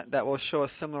that will show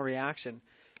a similar reaction.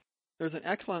 There's an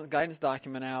excellent guidance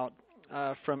document out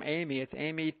from AMI. It's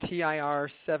AMI TIR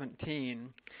 17,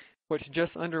 which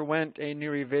just underwent a new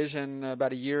revision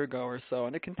about a year ago or so,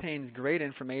 and it contains great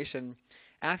information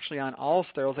actually on all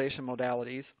sterilization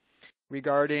modalities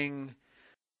regarding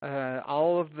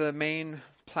all of the main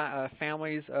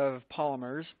families of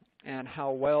polymers and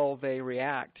how well they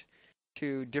react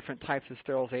to different types of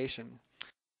sterilization.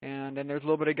 And then there's a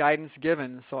little bit of guidance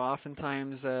given. So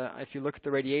oftentimes, if you look at the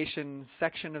radiation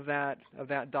section of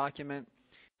that document,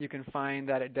 you can find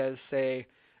that it does say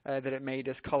that it may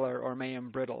discolor or may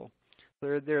embrittle.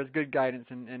 So there's good guidance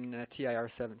in TIR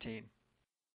 17.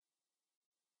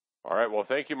 All right, well,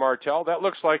 thank you, Martel. That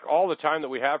looks like all the time that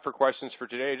we have for questions for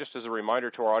today. Just as a reminder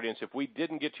to our audience, if we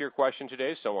didn't get to your question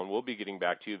today, someone will be getting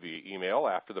back to you via email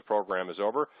after the program is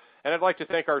over. And I'd like to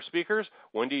thank our speakers,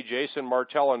 Wendy, Jason,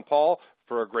 Martel, and Paul,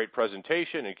 for a great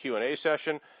presentation and Q&A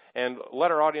session. And let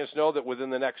our audience know that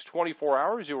within the next 24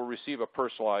 hours, you will receive a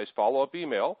personalized follow-up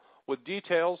email with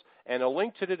details and a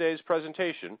link to today's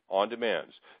presentation on demand.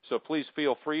 So please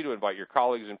feel free to invite your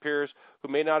colleagues and peers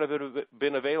who may not have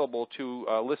been available to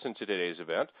listen to today's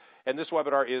event. And this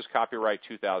webinar is copyright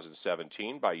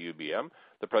 2017 by UBM.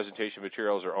 The presentation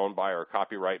materials are owned by or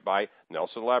copyright by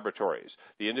Nelson Laboratories.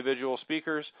 The individual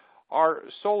speakers are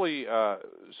solely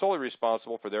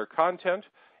responsible for their content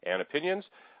and opinions.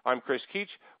 I'm Chris Keach.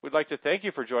 We'd like to thank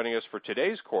you for joining us for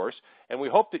today's course, and we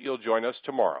hope that you'll join us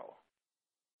tomorrow.